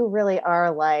 lady, you really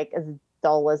are like as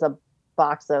dull as a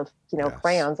box of,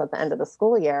 crayons at the end of the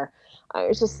school year. I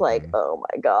was just like, oh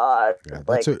my God. Yeah,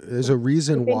 there's a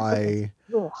reason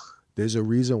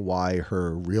why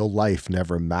her real life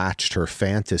never matched her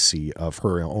fantasy of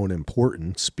her own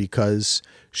importance, because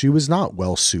she was not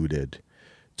well suited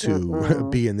to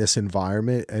be in this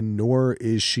environment, and nor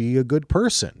is she a good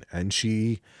person, and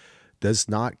she does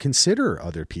not consider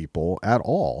other people at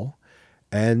all.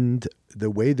 And the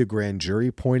way the grand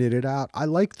jury pointed it out, I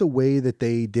like the way that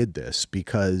they did this,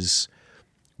 because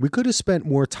we could have spent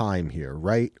more time here,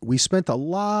 right? We spent a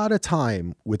lot of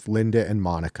time with Linda and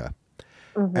Monica.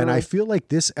 And I feel like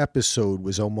this episode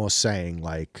was almost saying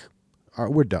like,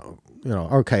 we're done.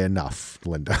 Okay, enough,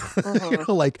 Linda.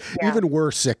 Mm-hmm. Even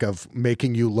we're sick of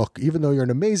making you look, even though you're an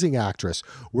amazing actress,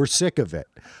 we're sick of it.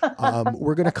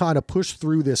 We're going to kind of push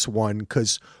through this one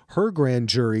because her grand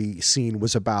jury scene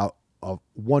was about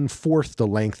 1/4 the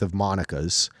length of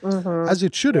Monica's, as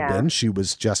it should have been. She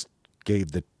was just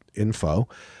gave the info.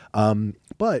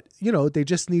 But, they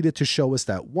just needed to show us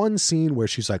that one scene where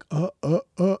she's like,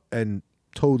 and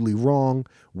totally wrong.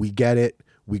 We get it.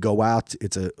 We go out.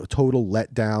 It's a total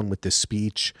letdown with the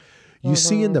speech. You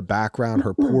see in the background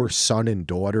her poor son and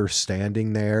daughter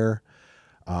standing there.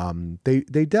 They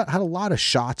had a lot of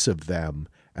shots of them.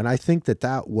 And I think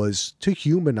that was to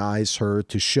humanize her,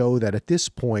 to show that at this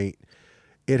point,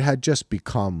 it had just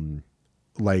become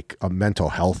like a mental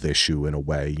health issue in a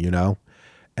way,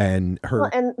 And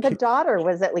and the daughter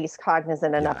was at least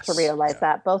cognizant enough to realize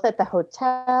that, both at the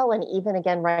hotel and even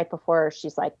again right before.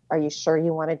 She's like, "Are you sure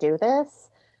you want to do this?"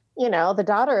 The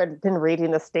daughter had been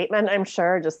reading the statement, I'm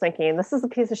sure, just thinking, "This is a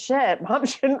piece of shit. Mom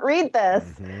shouldn't read this."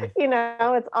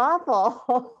 It's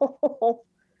awful.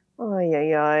 Oh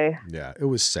yeah. Yeah, it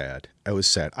was sad. It was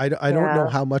sad. I don't know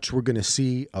how much we're going to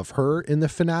see of her in the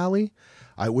finale.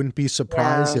 I wouldn't be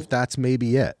surprised if that's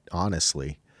maybe it,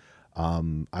 honestly.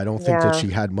 I don't think that she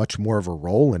had much more of a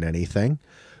role in anything.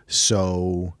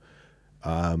 So,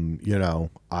 I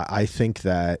think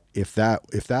that if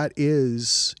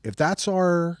that's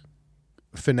our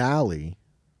finale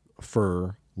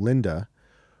for Linda,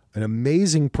 an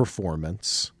amazing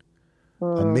performance,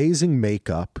 amazing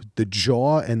makeup, the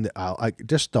jaw and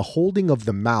just the holding of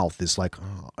the mouth is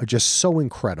just so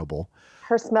incredible.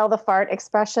 Her smell the fart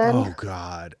expression. Oh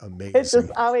God, amazing! It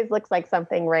just always looks like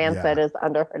something rancid is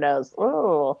under her nose.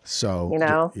 Ooh.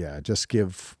 So just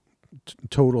give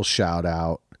total shout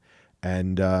out.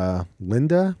 And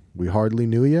Linda, we hardly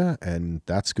knew you, and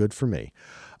that's good for me.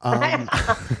 I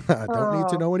don't need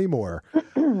to know anymore.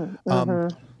 You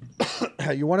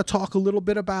want to talk a little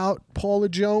bit about Paula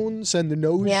Jones and the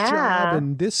nose job?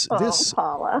 And this,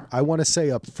 Paula. I want to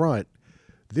say up front,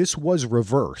 this was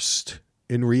reversed.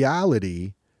 In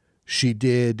reality, she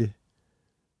did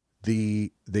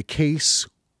the case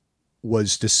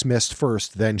was dismissed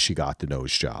first, then she got the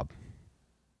nose job.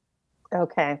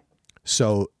 Okay.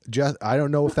 So I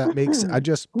don't know if that makes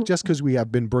just because we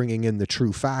have been bringing in the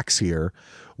true facts here,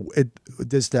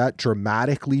 does that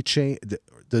dramatically change?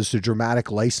 Does the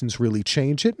dramatic license really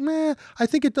change it? I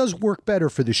think it does work better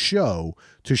for the show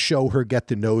to show her get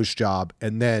the nose job,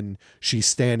 and then she's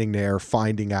standing there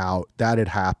finding out that it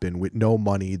happened with no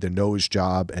money, the nose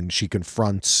job, and she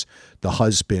confronts the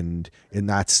husband in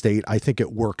that state. I think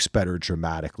it works better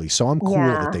dramatically. So I'm cool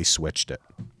that they switched it.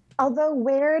 Although,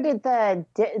 where did the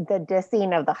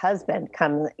dissing of the husband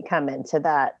come into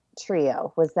that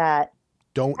trio? Was that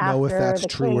don't know if that's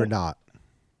true or not.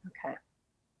 Okay,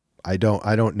 I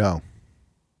don't know.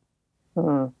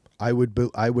 I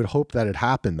would hope that it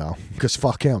happened though, because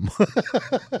fuck him.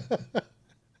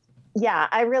 Yeah,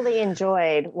 I really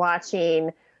enjoyed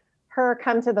watching her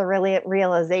come to the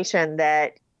realization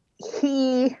that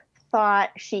he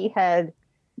thought she had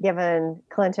given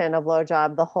Clinton a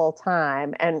blowjob the whole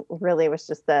time and really was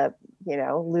just the,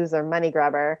 loser money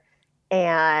grubber.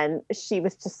 And she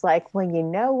was just like, well, you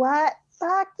know what?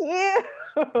 Fuck you.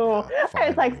 I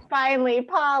was like, finally,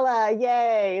 Paula,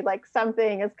 yay. Like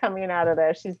something is coming out of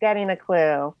this. She's getting a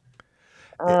clue.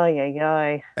 Oh,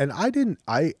 yeah. And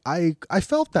I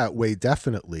felt that way,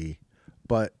 definitely.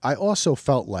 But I also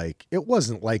felt like it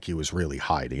wasn't like he was really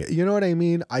hiding it. You know what I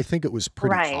mean? I think it was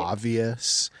pretty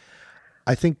obvious.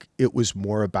 I think it was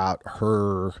more about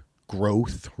her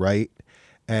growth, right?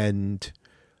 And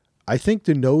I think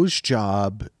the nose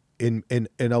job in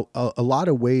a lot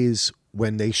of ways,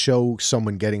 when they show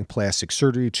someone getting plastic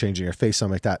surgery, changing their face,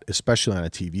 something like that, especially on a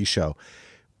TV show,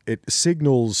 it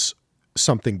signals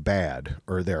something bad,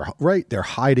 or they're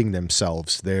hiding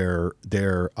themselves. They're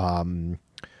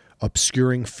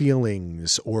obscuring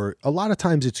feelings, or a lot of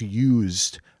times it's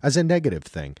used as a negative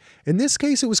thing. In this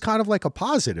case, it was kind of like a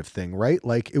positive thing, right?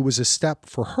 Like it was a step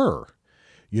for her,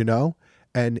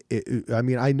 And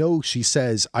I know she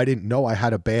says, I didn't know I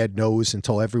had a bad nose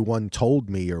until everyone told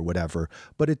me or whatever,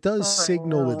 but it does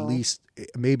signal at least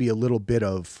maybe a little bit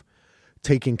of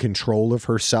taking control of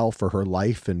herself or her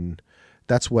life. And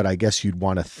that's what I guess you'd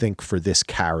want to think for this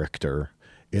character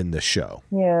in the show.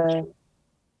 Yeah.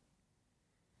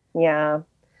 Yeah.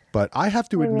 But I have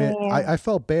to admit, I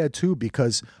felt bad too,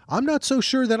 because I'm not so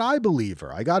sure that I believe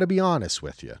her. I got to be honest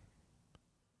with you.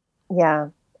 Yeah.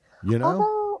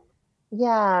 Although,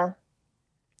 yeah.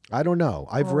 I don't know.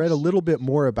 I've read a little bit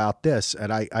more about this,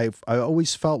 and I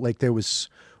always felt like there was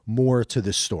more to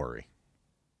the story.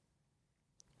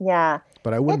 Yeah.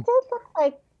 But I wouldn't. It did look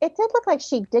it did look like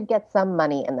she did get some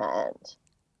money in the end.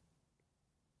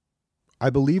 I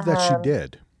believe that she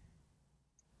did.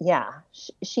 Yeah,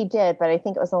 she did, but I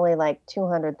think it was only like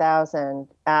 200,000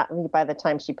 by the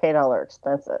time she paid all her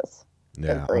expenses.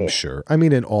 Yeah, I'm sure. I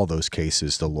mean, in all those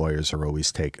cases, the lawyers are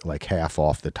always take like half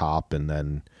off the top, and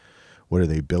then what are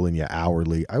they billing you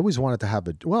hourly? I always wanted to have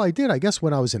well, I did. I guess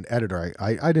when I was an editor,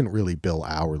 I didn't really bill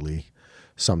hourly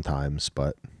sometimes,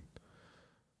 but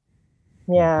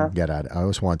yeah, get at it. I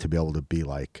always wanted to be able to be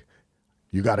like,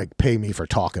 you got to pay me for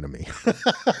talking to me.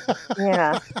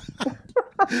 Yeah.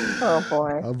 Oh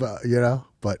boy.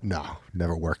 But no,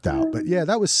 never worked out. But yeah,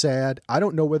 that was sad. I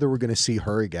don't know whether we're going to see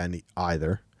her again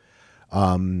either.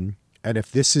 And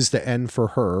if this is the end for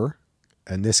her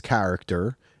and this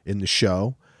character in the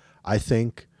show, I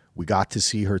think we got to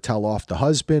see her tell off the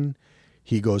husband.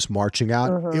 He goes marching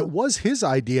out. Mm-hmm. It was his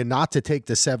idea not to take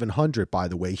the 700, by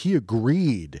the way. He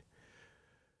agreed.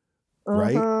 Mm-hmm.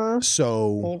 Right?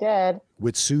 So he did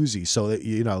with Susie. So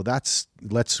that,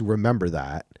 let's remember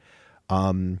that.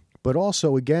 But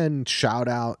also, again, shout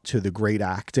out to the great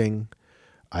acting.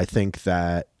 I think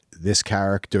that this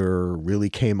character really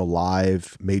came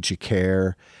alive, made you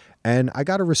care. And I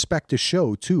got to respect the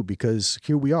show, too, because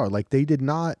here we are. Like, they did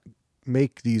not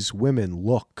make these women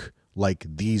look like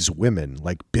these women,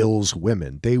 like Bill's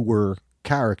women. They were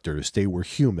characters. They were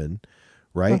human,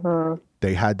 right? Mm-hmm.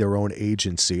 They had their own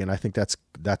agency. And I think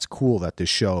that's cool that the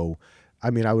show... I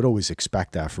mean, I would always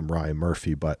expect that from Ryan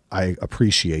Murphy, but I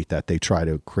appreciate that they try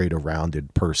to create a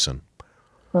rounded person.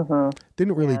 Mm-hmm.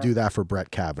 Didn't really do that for Brett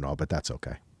Kavanaugh, but that's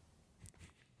okay.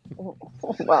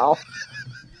 Well,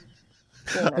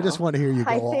 I just want to hear you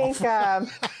go off. I think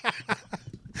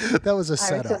that was a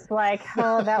setup. I was just like,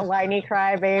 oh, that whiny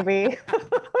crybaby.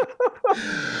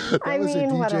 That was a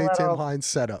DJ Tim Hines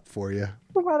setup for you.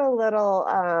 What a little,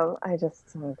 oh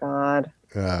God.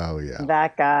 Oh, yeah.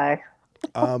 That guy.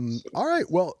 All right.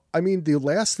 Well, I mean, the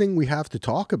last thing we have to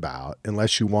talk about,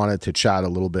 unless you wanted to chat a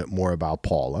little bit more about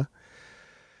Paula,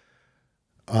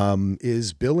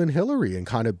 is Bill and Hillary and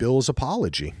kind of Bill's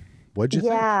apology. What'd you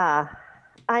think? Yeah.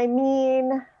 I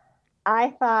mean,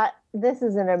 I thought this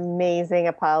is an amazing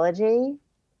apology.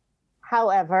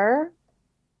 However,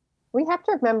 we have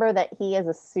to remember that he is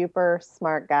a super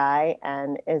smart guy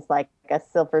and is like a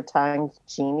silver-tongued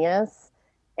genius.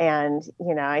 And,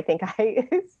 I think I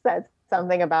said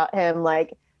something about him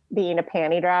like being a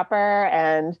panty dropper,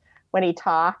 and when he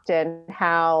talked and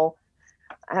how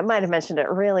I might have mentioned it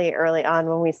really early on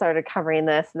when we started covering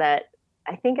this, that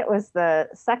I think it was the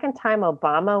second time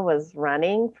Obama was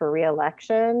running for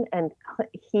re-election and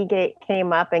he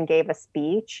came up and gave a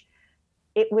speech.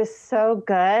 It was so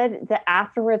good that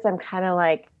afterwards I'm kind of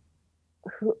like,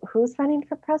 who's running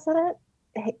for president?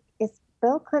 Is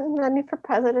Bill Clinton running for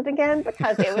president again?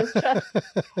 Because it was just,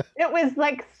 it was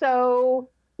like so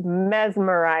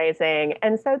mesmerizing.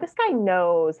 And so this guy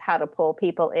knows how to pull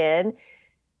people in.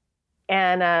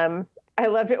 And I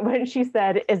loved it when she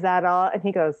said, "Is that all?" And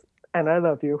he goes, "And I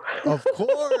love you." Of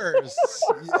course.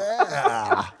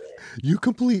 Yeah. You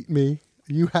complete me.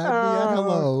 You had me at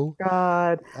hello.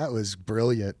 God. That was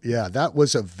brilliant. Yeah, that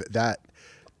was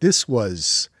this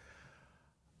was,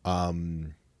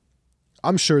 I'm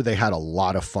sure they had a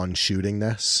lot of fun shooting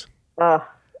this.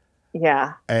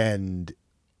 Yeah. And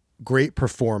great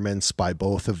performance by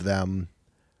both of them.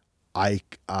 I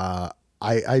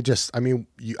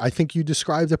think you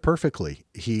described it perfectly.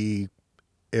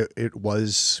 It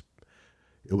was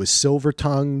silver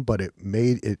tongue, but it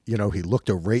made it, he looked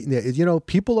a right in the,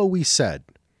 people always said,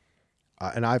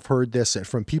 and I've heard this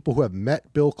from people who have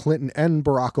met Bill Clinton and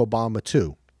Barack Obama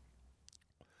too,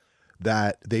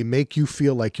 that they make you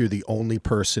feel like you're the only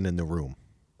person in the room.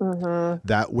 Mm-hmm.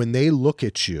 That when they look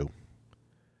at you,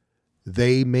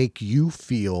 they make you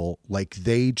feel like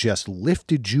they just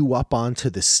lifted you up onto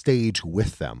the stage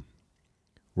with them,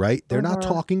 right? They're not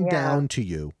talking down to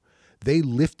you. They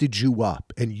lifted you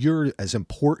up and you're as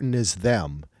important as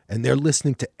them. And they're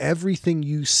listening to everything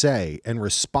you say and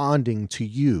responding to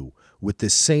you with the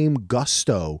same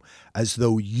gusto as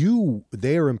though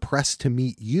they're impressed to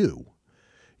meet you,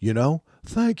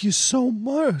 Thank you so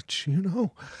much, Yeah.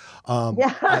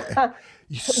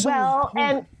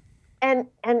 And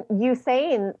you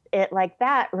saying it like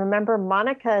that, remember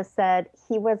Monica said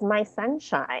he was my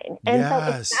sunshine. And so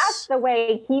if that's the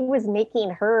way he was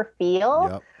making her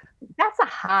feel, that's a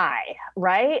high,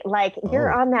 right? Like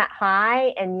you're on that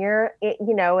high and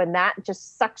and that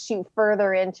just sucks you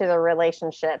further into the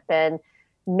relationship and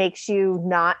makes you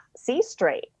not see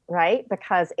straight, right?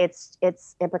 Because it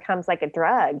becomes like a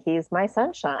drug. He's my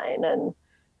sunshine. And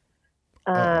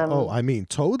I mean,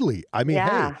 totally. I mean,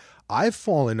 hey, I've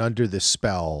fallen under the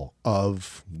spell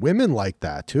of women like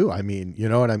that too. I mean, you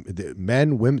know what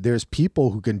men, women, there's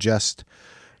people who can just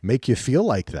make you feel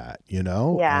like that, you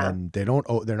know, and they're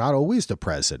not always the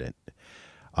president.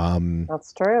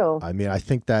 That's true. I mean, I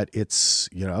think that it's,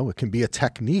 you know, it can be a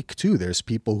technique too. There's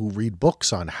people who read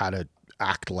books on how to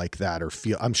act like that or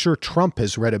feel. I'm sure Trump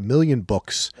has read 1 million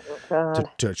books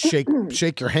to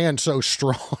shake your hand so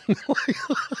strong.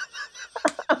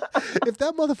 If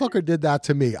that motherfucker did that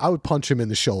to me, I would punch him in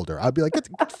the shoulder. I'd be like, get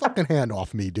the fucking hand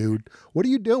off me, dude. What are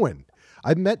you doing?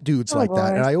 I've met dudes like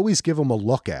that, and I always give them a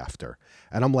look after.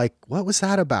 And I'm like, what was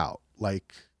that about?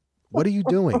 Like, what are you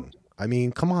doing? I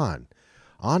mean, come on.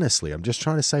 Honestly, I'm just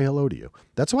trying to say hello to you.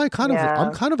 That's why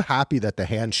I'm kind of happy that the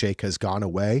handshake has gone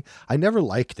away. I never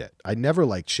liked it. I never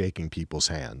liked shaking people's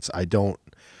hands.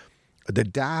 The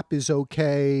dap is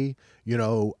okay. You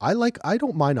know, I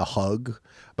don't mind a hug,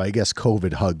 but I guess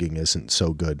COVID hugging isn't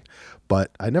so good. But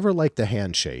I never liked the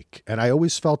handshake. And I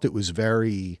always felt it was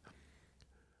very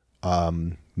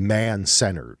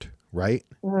man-centered, right?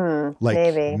 Like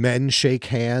maybe. Men shake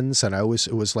hands, and it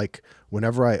was like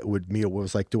whenever I would meet, it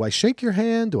was like, do I shake your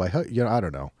hand? Do I hug? You know, I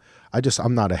don't know.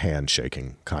 I'm not a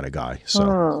handshaking kind of guy.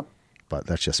 So, but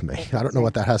that's just me. I don't know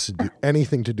what that has to do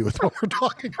anything to do with what we're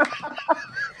talking about.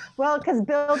 Well, because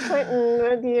Bill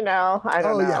Clinton, you know, I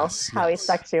don't know how he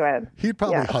sucked you in. He'd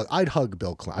probably hug. I'd hug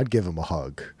Bill Clinton. I'd give him a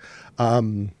hug.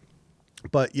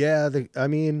 But yeah, I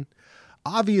mean,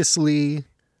 obviously,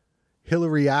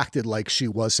 Hillary acted like she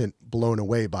wasn't blown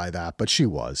away by that, but she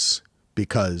was,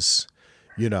 because,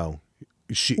 you know,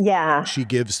 she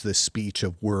gives the speech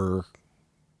of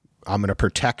I'm going to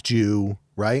protect you,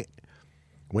 right?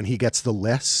 When he gets the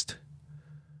list.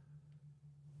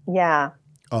 Yeah.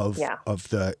 Of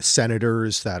the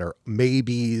senators that are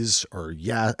maybes or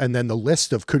and then the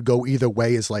list of could go either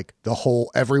way is like the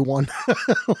whole everyone.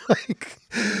 Like,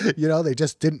 you know, they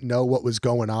just didn't know what was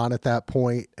going on at that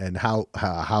point and how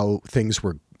things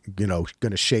were, you know,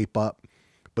 going to shape up.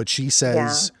 But she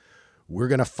says, we're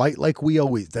going to fight like we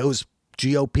always, those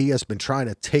GOP has been trying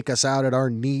to take us out at our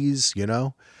knees, you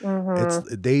know. It's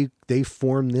they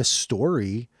form this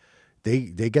story.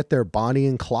 They get their Bonnie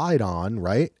and Clyde on,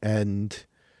 right? And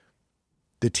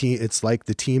the team, it's like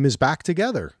the team is back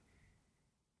together.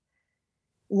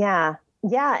 Yeah,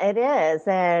 it is.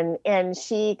 And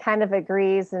she kind of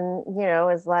agrees and, you know,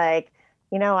 is like,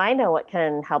 you know, I know what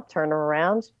can help turn her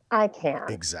around. I can.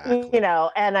 Exactly. You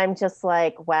know, and I'm just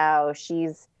like, wow,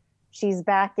 she's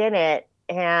back in it.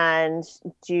 And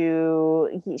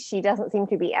she doesn't seem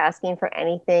to be asking for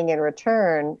anything in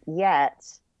return yet.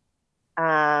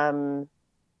 But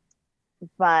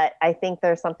I think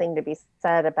there's something to be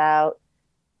said about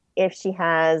if she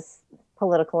has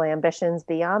political ambitions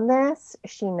beyond this,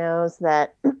 she knows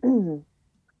that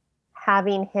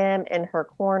having him in her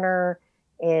corner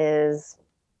is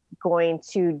going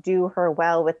to do her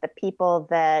well with the people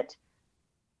that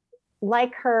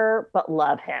like her but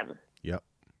love him. Yep.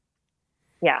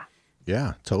 Yeah.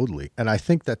 Yeah, totally. And I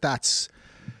think it does,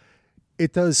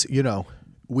 you know,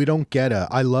 we don't get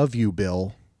I love you,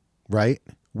 Bill, right?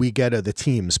 We get the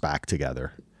teams back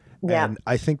together. Yeah. And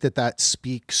I think that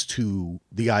speaks to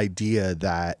the idea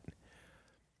that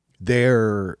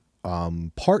their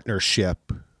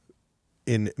partnership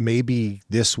in maybe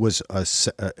this was a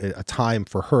time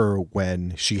for her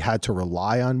when she had to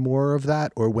rely on more of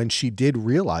that, or when she did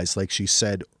realize, like she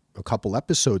said a couple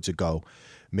episodes ago,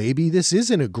 maybe this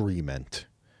is an agreement,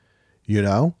 you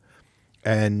know?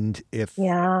 And if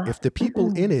the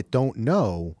people in it don't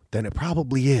know, then it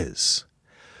probably is.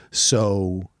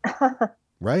 So,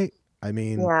 right? I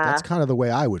mean, that's kind of the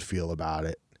way I would feel about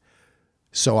it.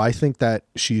 So I think that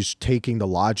she's taking the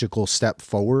logical step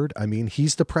forward. I mean,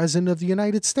 he's the president of the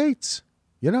United States,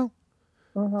 you know?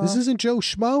 This isn't Joe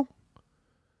Schmo.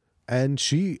 And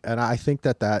I think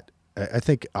I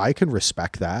think I can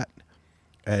respect that.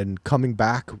 And coming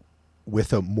back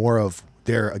with a more of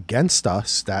they're against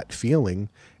us, that feeling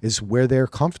is where they're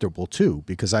comfortable too.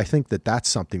 Because I think that's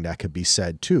something that could be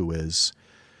said too, is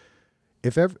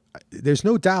there's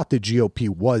no doubt the GOP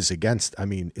was against, I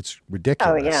mean, it's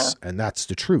ridiculous and that's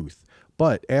the truth.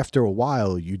 But after a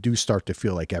while, you do start to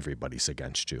feel like everybody's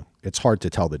against you. It's hard to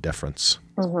tell the difference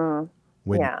when,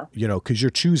 you know, cause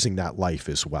you're choosing that life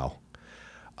as well.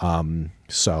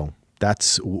 So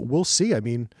we'll see. I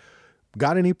mean,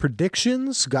 got any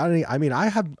predictions? I mean,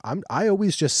 I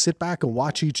always just sit back and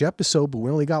watch each episode, but we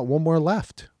only got one more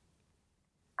left.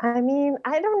 I mean,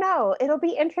 I don't know. It'll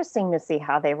be interesting to see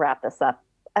how they wrap this up.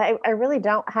 I really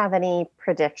don't have any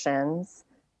predictions.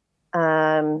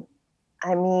 I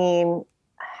mean,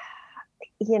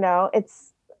 you know,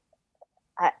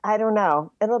 I don't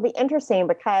know. It'll be interesting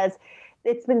because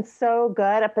it's been so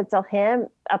good up until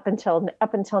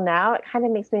now. It kind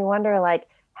of makes me wonder, like,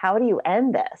 how do you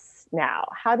end this now?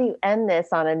 How do you end this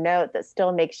on a note that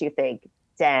still makes you think,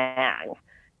 dang,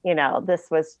 this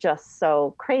was just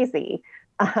so crazy.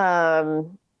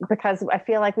 Because I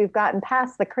feel like we've gotten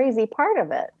past the crazy part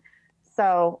of it.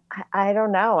 So I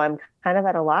don't know. I'm kind of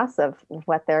at a loss of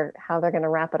how they're going to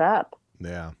wrap it up.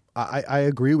 Yeah, I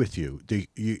agree with you.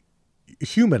 You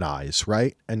humanize,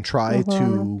 right? And try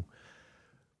to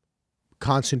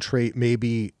concentrate.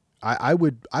 Maybe I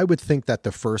would think that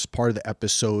the first part of the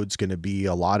episode's going to be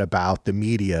a lot about the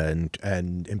media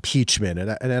and impeachment.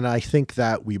 And then I think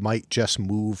that we might just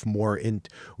move more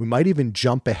we might even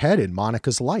jump ahead in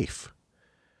Monica's life.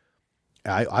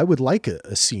 I would like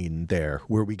a scene there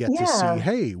where we get to see,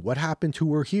 hey, what happened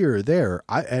to her here, there.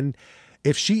 And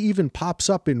if she even pops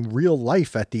up in real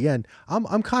life at the end,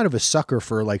 I'm kind of a sucker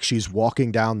for, like, she's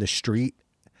walking down the street,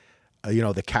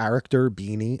 the character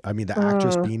Beanie, the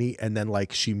actress Beanie, and then,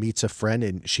 like, she meets a friend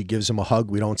and she gives him a hug.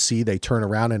 We don't see, they turn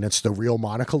around and it's the real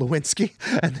Monica Lewinsky.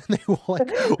 And then they will, like,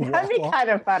 that'd be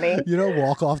kind of funny,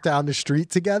 walk off down the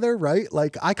street together. Right.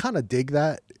 Like, I kind of dig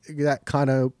that kind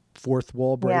of fourth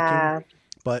wall breaking,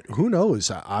 but who knows?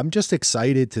 I'm just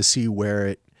excited to see where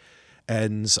it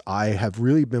ends. I have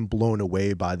really been blown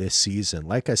away by this season.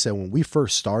 Like I said, when we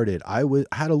first started, I was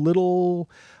a little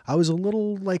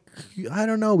like, I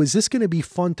don't know, is this going to be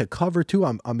fun to cover too?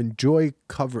 I'm enjoy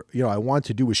cover, I want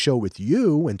to do a show with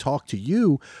you and talk to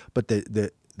you, but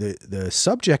the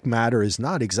subject matter is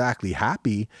not exactly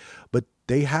happy, but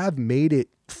they have made it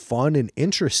fun and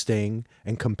interesting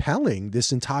and compelling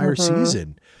this entire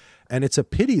season. And it's a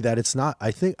pity that it's not,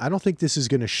 I don't think this is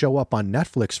going to show up on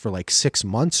Netflix for like 6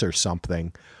 months or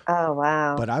something. Oh,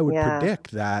 wow. But I would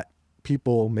predict that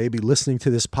people maybe listening to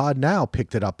this pod now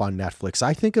picked it up on Netflix.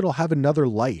 I think it'll have another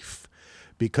life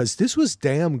because this was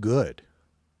damn good.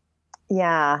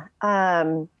 Yeah.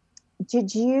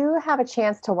 Did you have a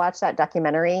chance to watch that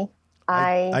documentary?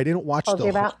 I didn't watch I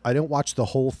didn't watch the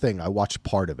whole thing. I watched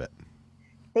part of it.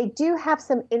 They do have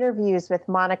some interviews with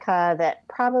Monica that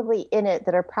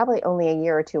are probably only a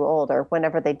year or two old, or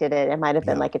whenever they did it. It might have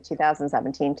been like a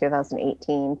 2017,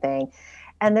 2018 thing.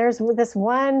 And there's this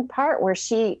one part where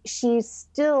she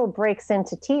still breaks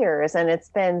into tears, and it's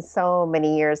been so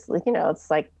many years,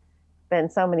 it's like been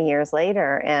so many years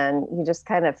later, and you just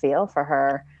kind of feel for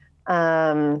her.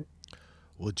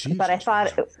 Well, geez, but I thought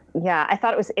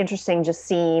it was interesting just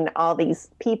seeing all these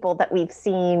people that we've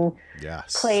seen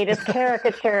played as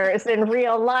caricatures in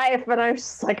real life. And I was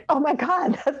just like, oh my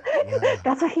God,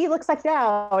 that's what he looks like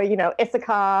now.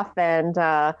 Isikoff and,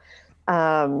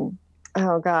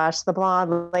 oh gosh, the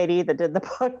blonde lady that did the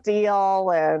book deal.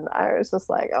 And I was just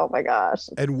like, oh my gosh.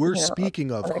 And we're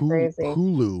speaking of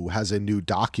Hulu has a new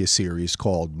docuseries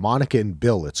called Monica and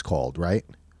Bill, it's called, right?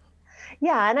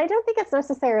 Yeah, and I don't think it's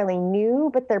necessarily new,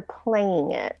 but they're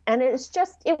playing it. And it was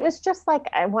just like,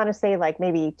 I want to say like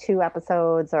maybe 2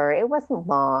 episodes, or it wasn't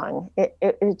long. It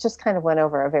just kind of went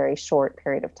over a very short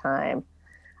period of time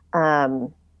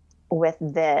with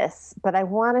this. But I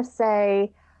want to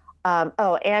say,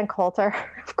 Ann Coulter,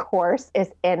 of course, is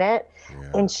in it.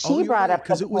 Yeah. And she brought up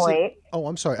the point.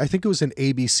 I'm sorry. I think it was an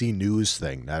ABC News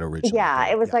thing that originally. Yeah,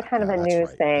 it was like kind of a news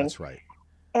thing. That's right.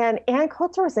 And Ann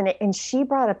Coulter was in it, and she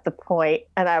brought up the point,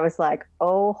 and I was like,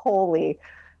 oh, holy.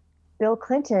 Bill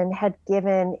Clinton had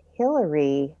given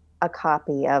Hillary a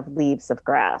copy of Leaves of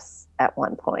Grass at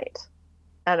one point.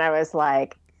 And I was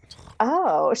like,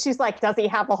 oh, she's like, does he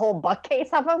have a whole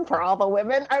bookcase of them for all the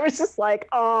women? I was just like,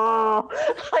 oh,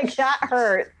 like that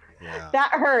hurts. Yeah.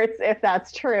 That hurts if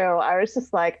that's true. I was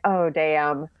just like, oh,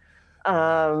 damn.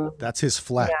 That's his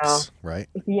flex, right?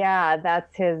 Yeah,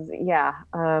 that's his. Yeah.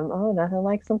 Nothing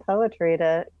like some poetry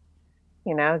to,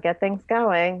 get things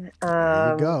going.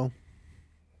 There you go.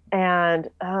 And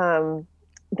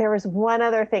there was one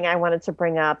other thing I wanted to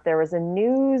bring up. There was a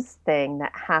news thing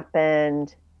that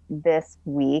happened this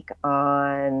week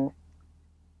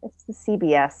it's the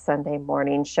CBS Sunday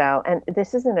morning show. And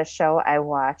this isn't a show I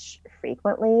watch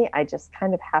frequently. I just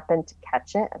kind of happened to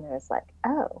catch it, and I was like,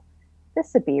 oh,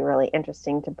 this would be really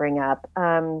interesting to bring up.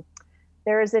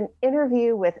 There is an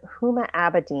interview with Huma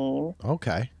Abedin.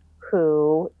 Okay.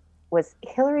 Who was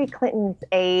Hillary Clinton's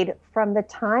aide from the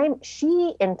time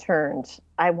she interned,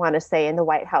 I want to say, in the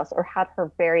White House, or had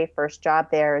her very first job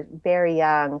there, very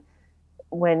young,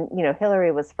 when,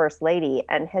 Hillary was first lady,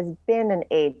 and has been an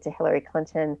aide to Hillary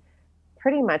Clinton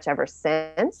pretty much ever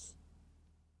since.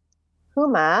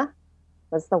 Huma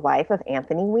was the wife of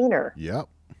Anthony Weiner. Yep.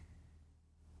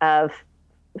 Of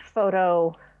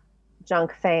photo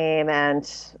junk fame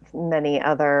and many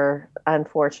other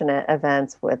unfortunate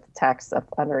events with texts of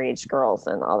underage girls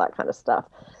and all that kind of stuff.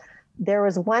 There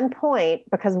was one point,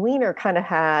 because Weiner kind of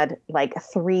had like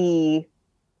 3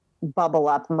 bubble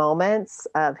up moments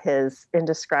of his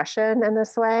indiscretion in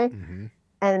this way. Mm-hmm.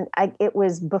 And it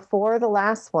was before the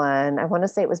last one. I want to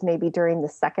say it was maybe during the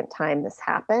second time this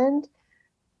happened,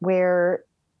 where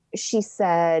she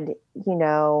said,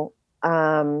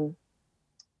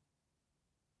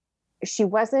 she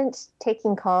wasn't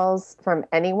taking calls from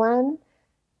anyone,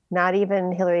 not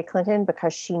even Hillary Clinton,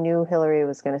 because she knew Hillary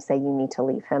was going to say, you need to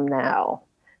leave him now,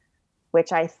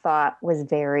 which I thought was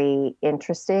very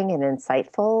interesting and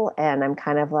insightful. And I'm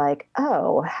kind of like,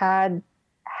 oh, had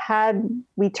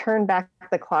we turned back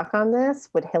the clock on this,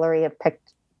 would Hillary have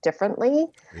picked differently?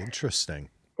 Interesting.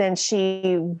 Then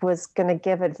she was going to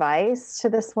give advice to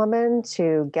this woman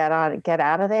to get out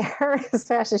of there as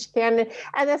fast as she can.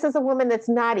 And this is a woman that's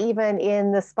not even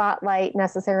in the spotlight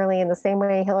necessarily in the same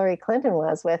way Hillary Clinton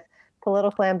was, with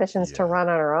political ambitions to run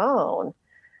on her own.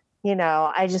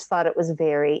 I just thought it was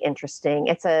very interesting.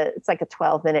 It's like a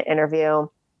 12-minute interview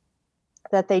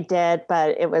that they did,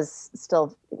 but it was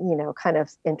still, kind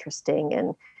of interesting.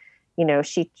 And,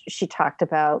 she talked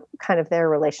about kind of their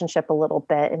relationship a little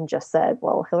bit and just said,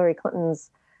 well, Hillary Clinton's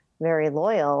very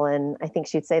loyal. And I think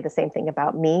she'd say the same thing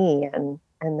about me. And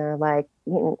they're like,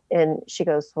 and she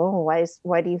goes, well,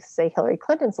 why do you say Hillary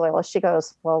Clinton's loyal? She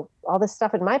goes, well, all this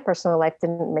stuff in my personal life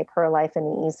didn't make her life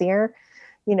any easier.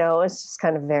 It's just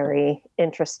kind of very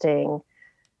interesting.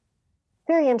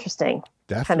 Very interesting.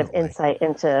 Definitely. Kind of insight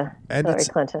into Hillary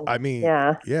Clinton. I mean,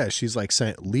 yeah, she's like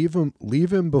saying, leave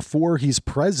him before he's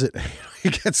president.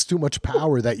 He gets too much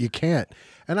power that you can't.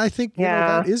 And I think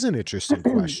that is an interesting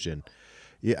question.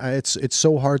 Yeah, it's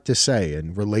so hard to say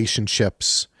in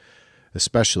relationships,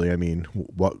 especially. I mean,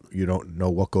 what you don't know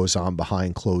what goes on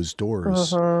behind closed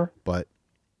doors, but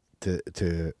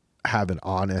to have an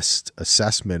honest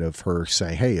assessment of her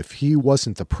saying, hey, if he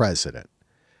wasn't the president,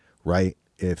 right?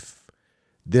 If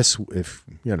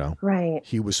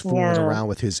he was fooling around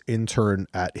with his intern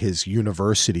at his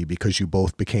university because you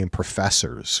both became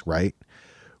professors, right?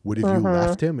 Would have you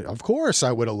left him? Of course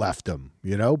I would have left him,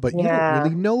 but you don't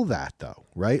really know that though,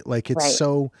 right? Like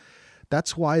so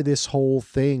that's why this whole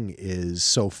thing is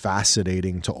so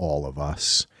fascinating to all of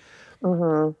us,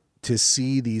 to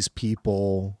see these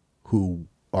people who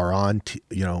are on,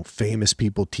 famous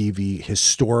people TV,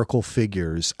 historical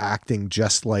figures acting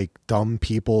just like dumb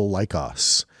people like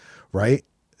us, right?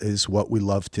 Is what we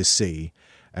love to see.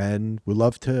 And we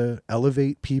love to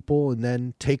elevate people and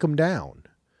then take them down.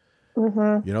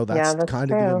 That's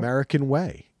kind of the American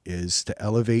way, is to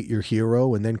elevate your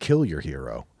hero and then kill your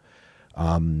hero.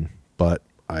 But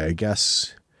I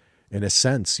guess in a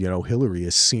sense, Hillary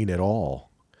has seen it all.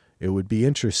 It would be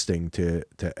interesting to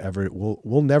ever,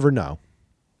 we'll never know.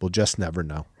 We'll just never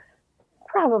know.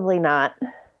 Probably not.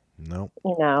 No.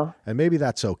 And maybe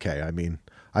that's okay. I mean,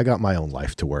 I got my own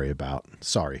life to worry about.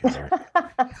 Sorry, Hillary.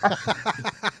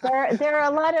 There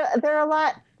are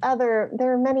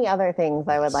many other things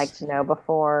I would like to know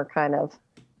before kind of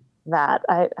that.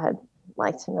 I'd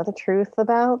like to know the truth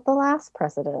about the last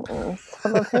president and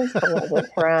some of his political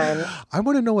crimes. I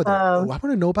want to know I want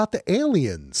to know about the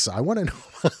aliens. I want to know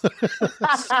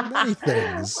so many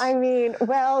things. I mean,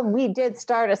 well, we did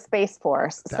start a space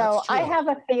force, so I have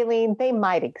a feeling they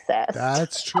might exist.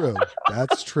 That's true.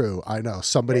 That's true. I know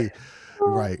somebody.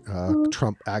 Right.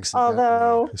 Trump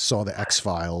accidentally saw the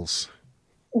X-Files.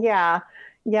 Yeah.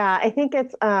 I think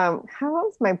it's how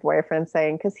was my boyfriend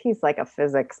saying, because he's like a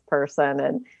physics person,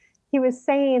 and he was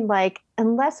saying, like,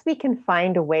 unless we can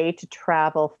find a way to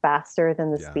travel faster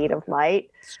than the speed of light,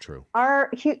 it's true.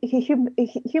 Our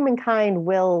humankind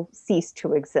will cease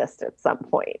to exist at some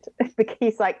point.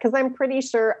 He's like, because I'm pretty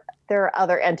sure there are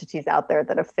other entities out there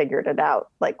that have figured it out.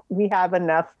 Like, we have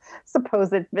enough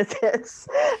supposed visits.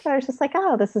 And I was just like,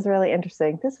 oh, this is really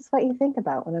interesting. This is what you think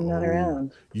about when I'm not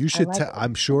around. You should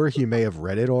I'm sure he may have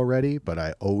read it already, but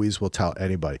I always will tell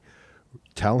anybody.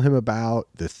 Tell him about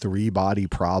the 3-Body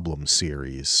Problem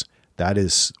series. That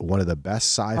is one of the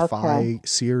best sci-fi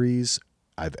series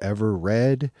I've ever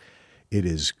read. It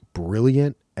is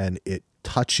brilliant, and it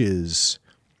touches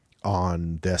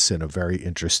on this in a very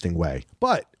interesting way.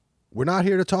 But we're not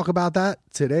here to talk about that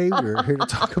today. We're here to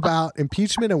talk about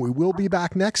impeachment, and we will be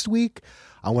back next week.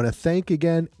 I want to thank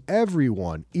again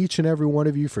everyone, each and every one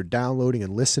of you, for downloading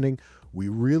and listening. We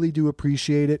really do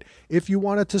appreciate it. If you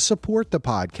wanted to support the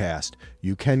podcast,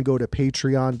 you can go to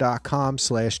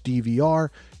patreon.com/DVR.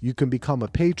 You can become a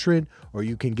patron, or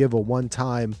you can give a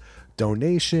one-time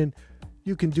donation.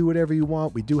 You can do whatever you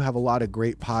want. We do have a lot of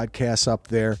great podcasts up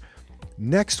there.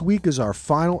 Next week is our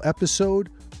final episode,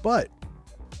 but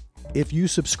if you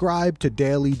subscribe to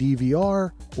Daily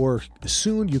DVR, or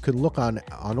soon you can look on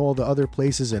all the other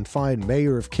places and find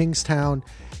Mayor of Kingstown,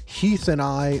 Heath and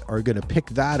I are going to pick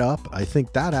that up. I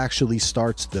think that actually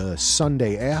starts the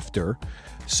Sunday after,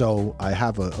 so I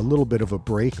have a little bit of a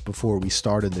break before we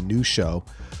start in the new show.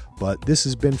 But this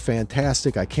has been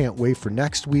fantastic. I can't wait for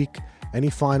next week. Any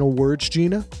final words,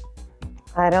 Gina?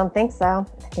 I don't think so.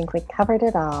 I think we covered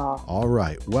it all. All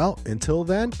right. Well, until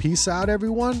then, peace out,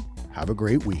 everyone. Have a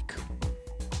great week.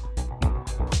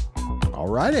 All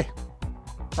righty.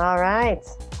 All right.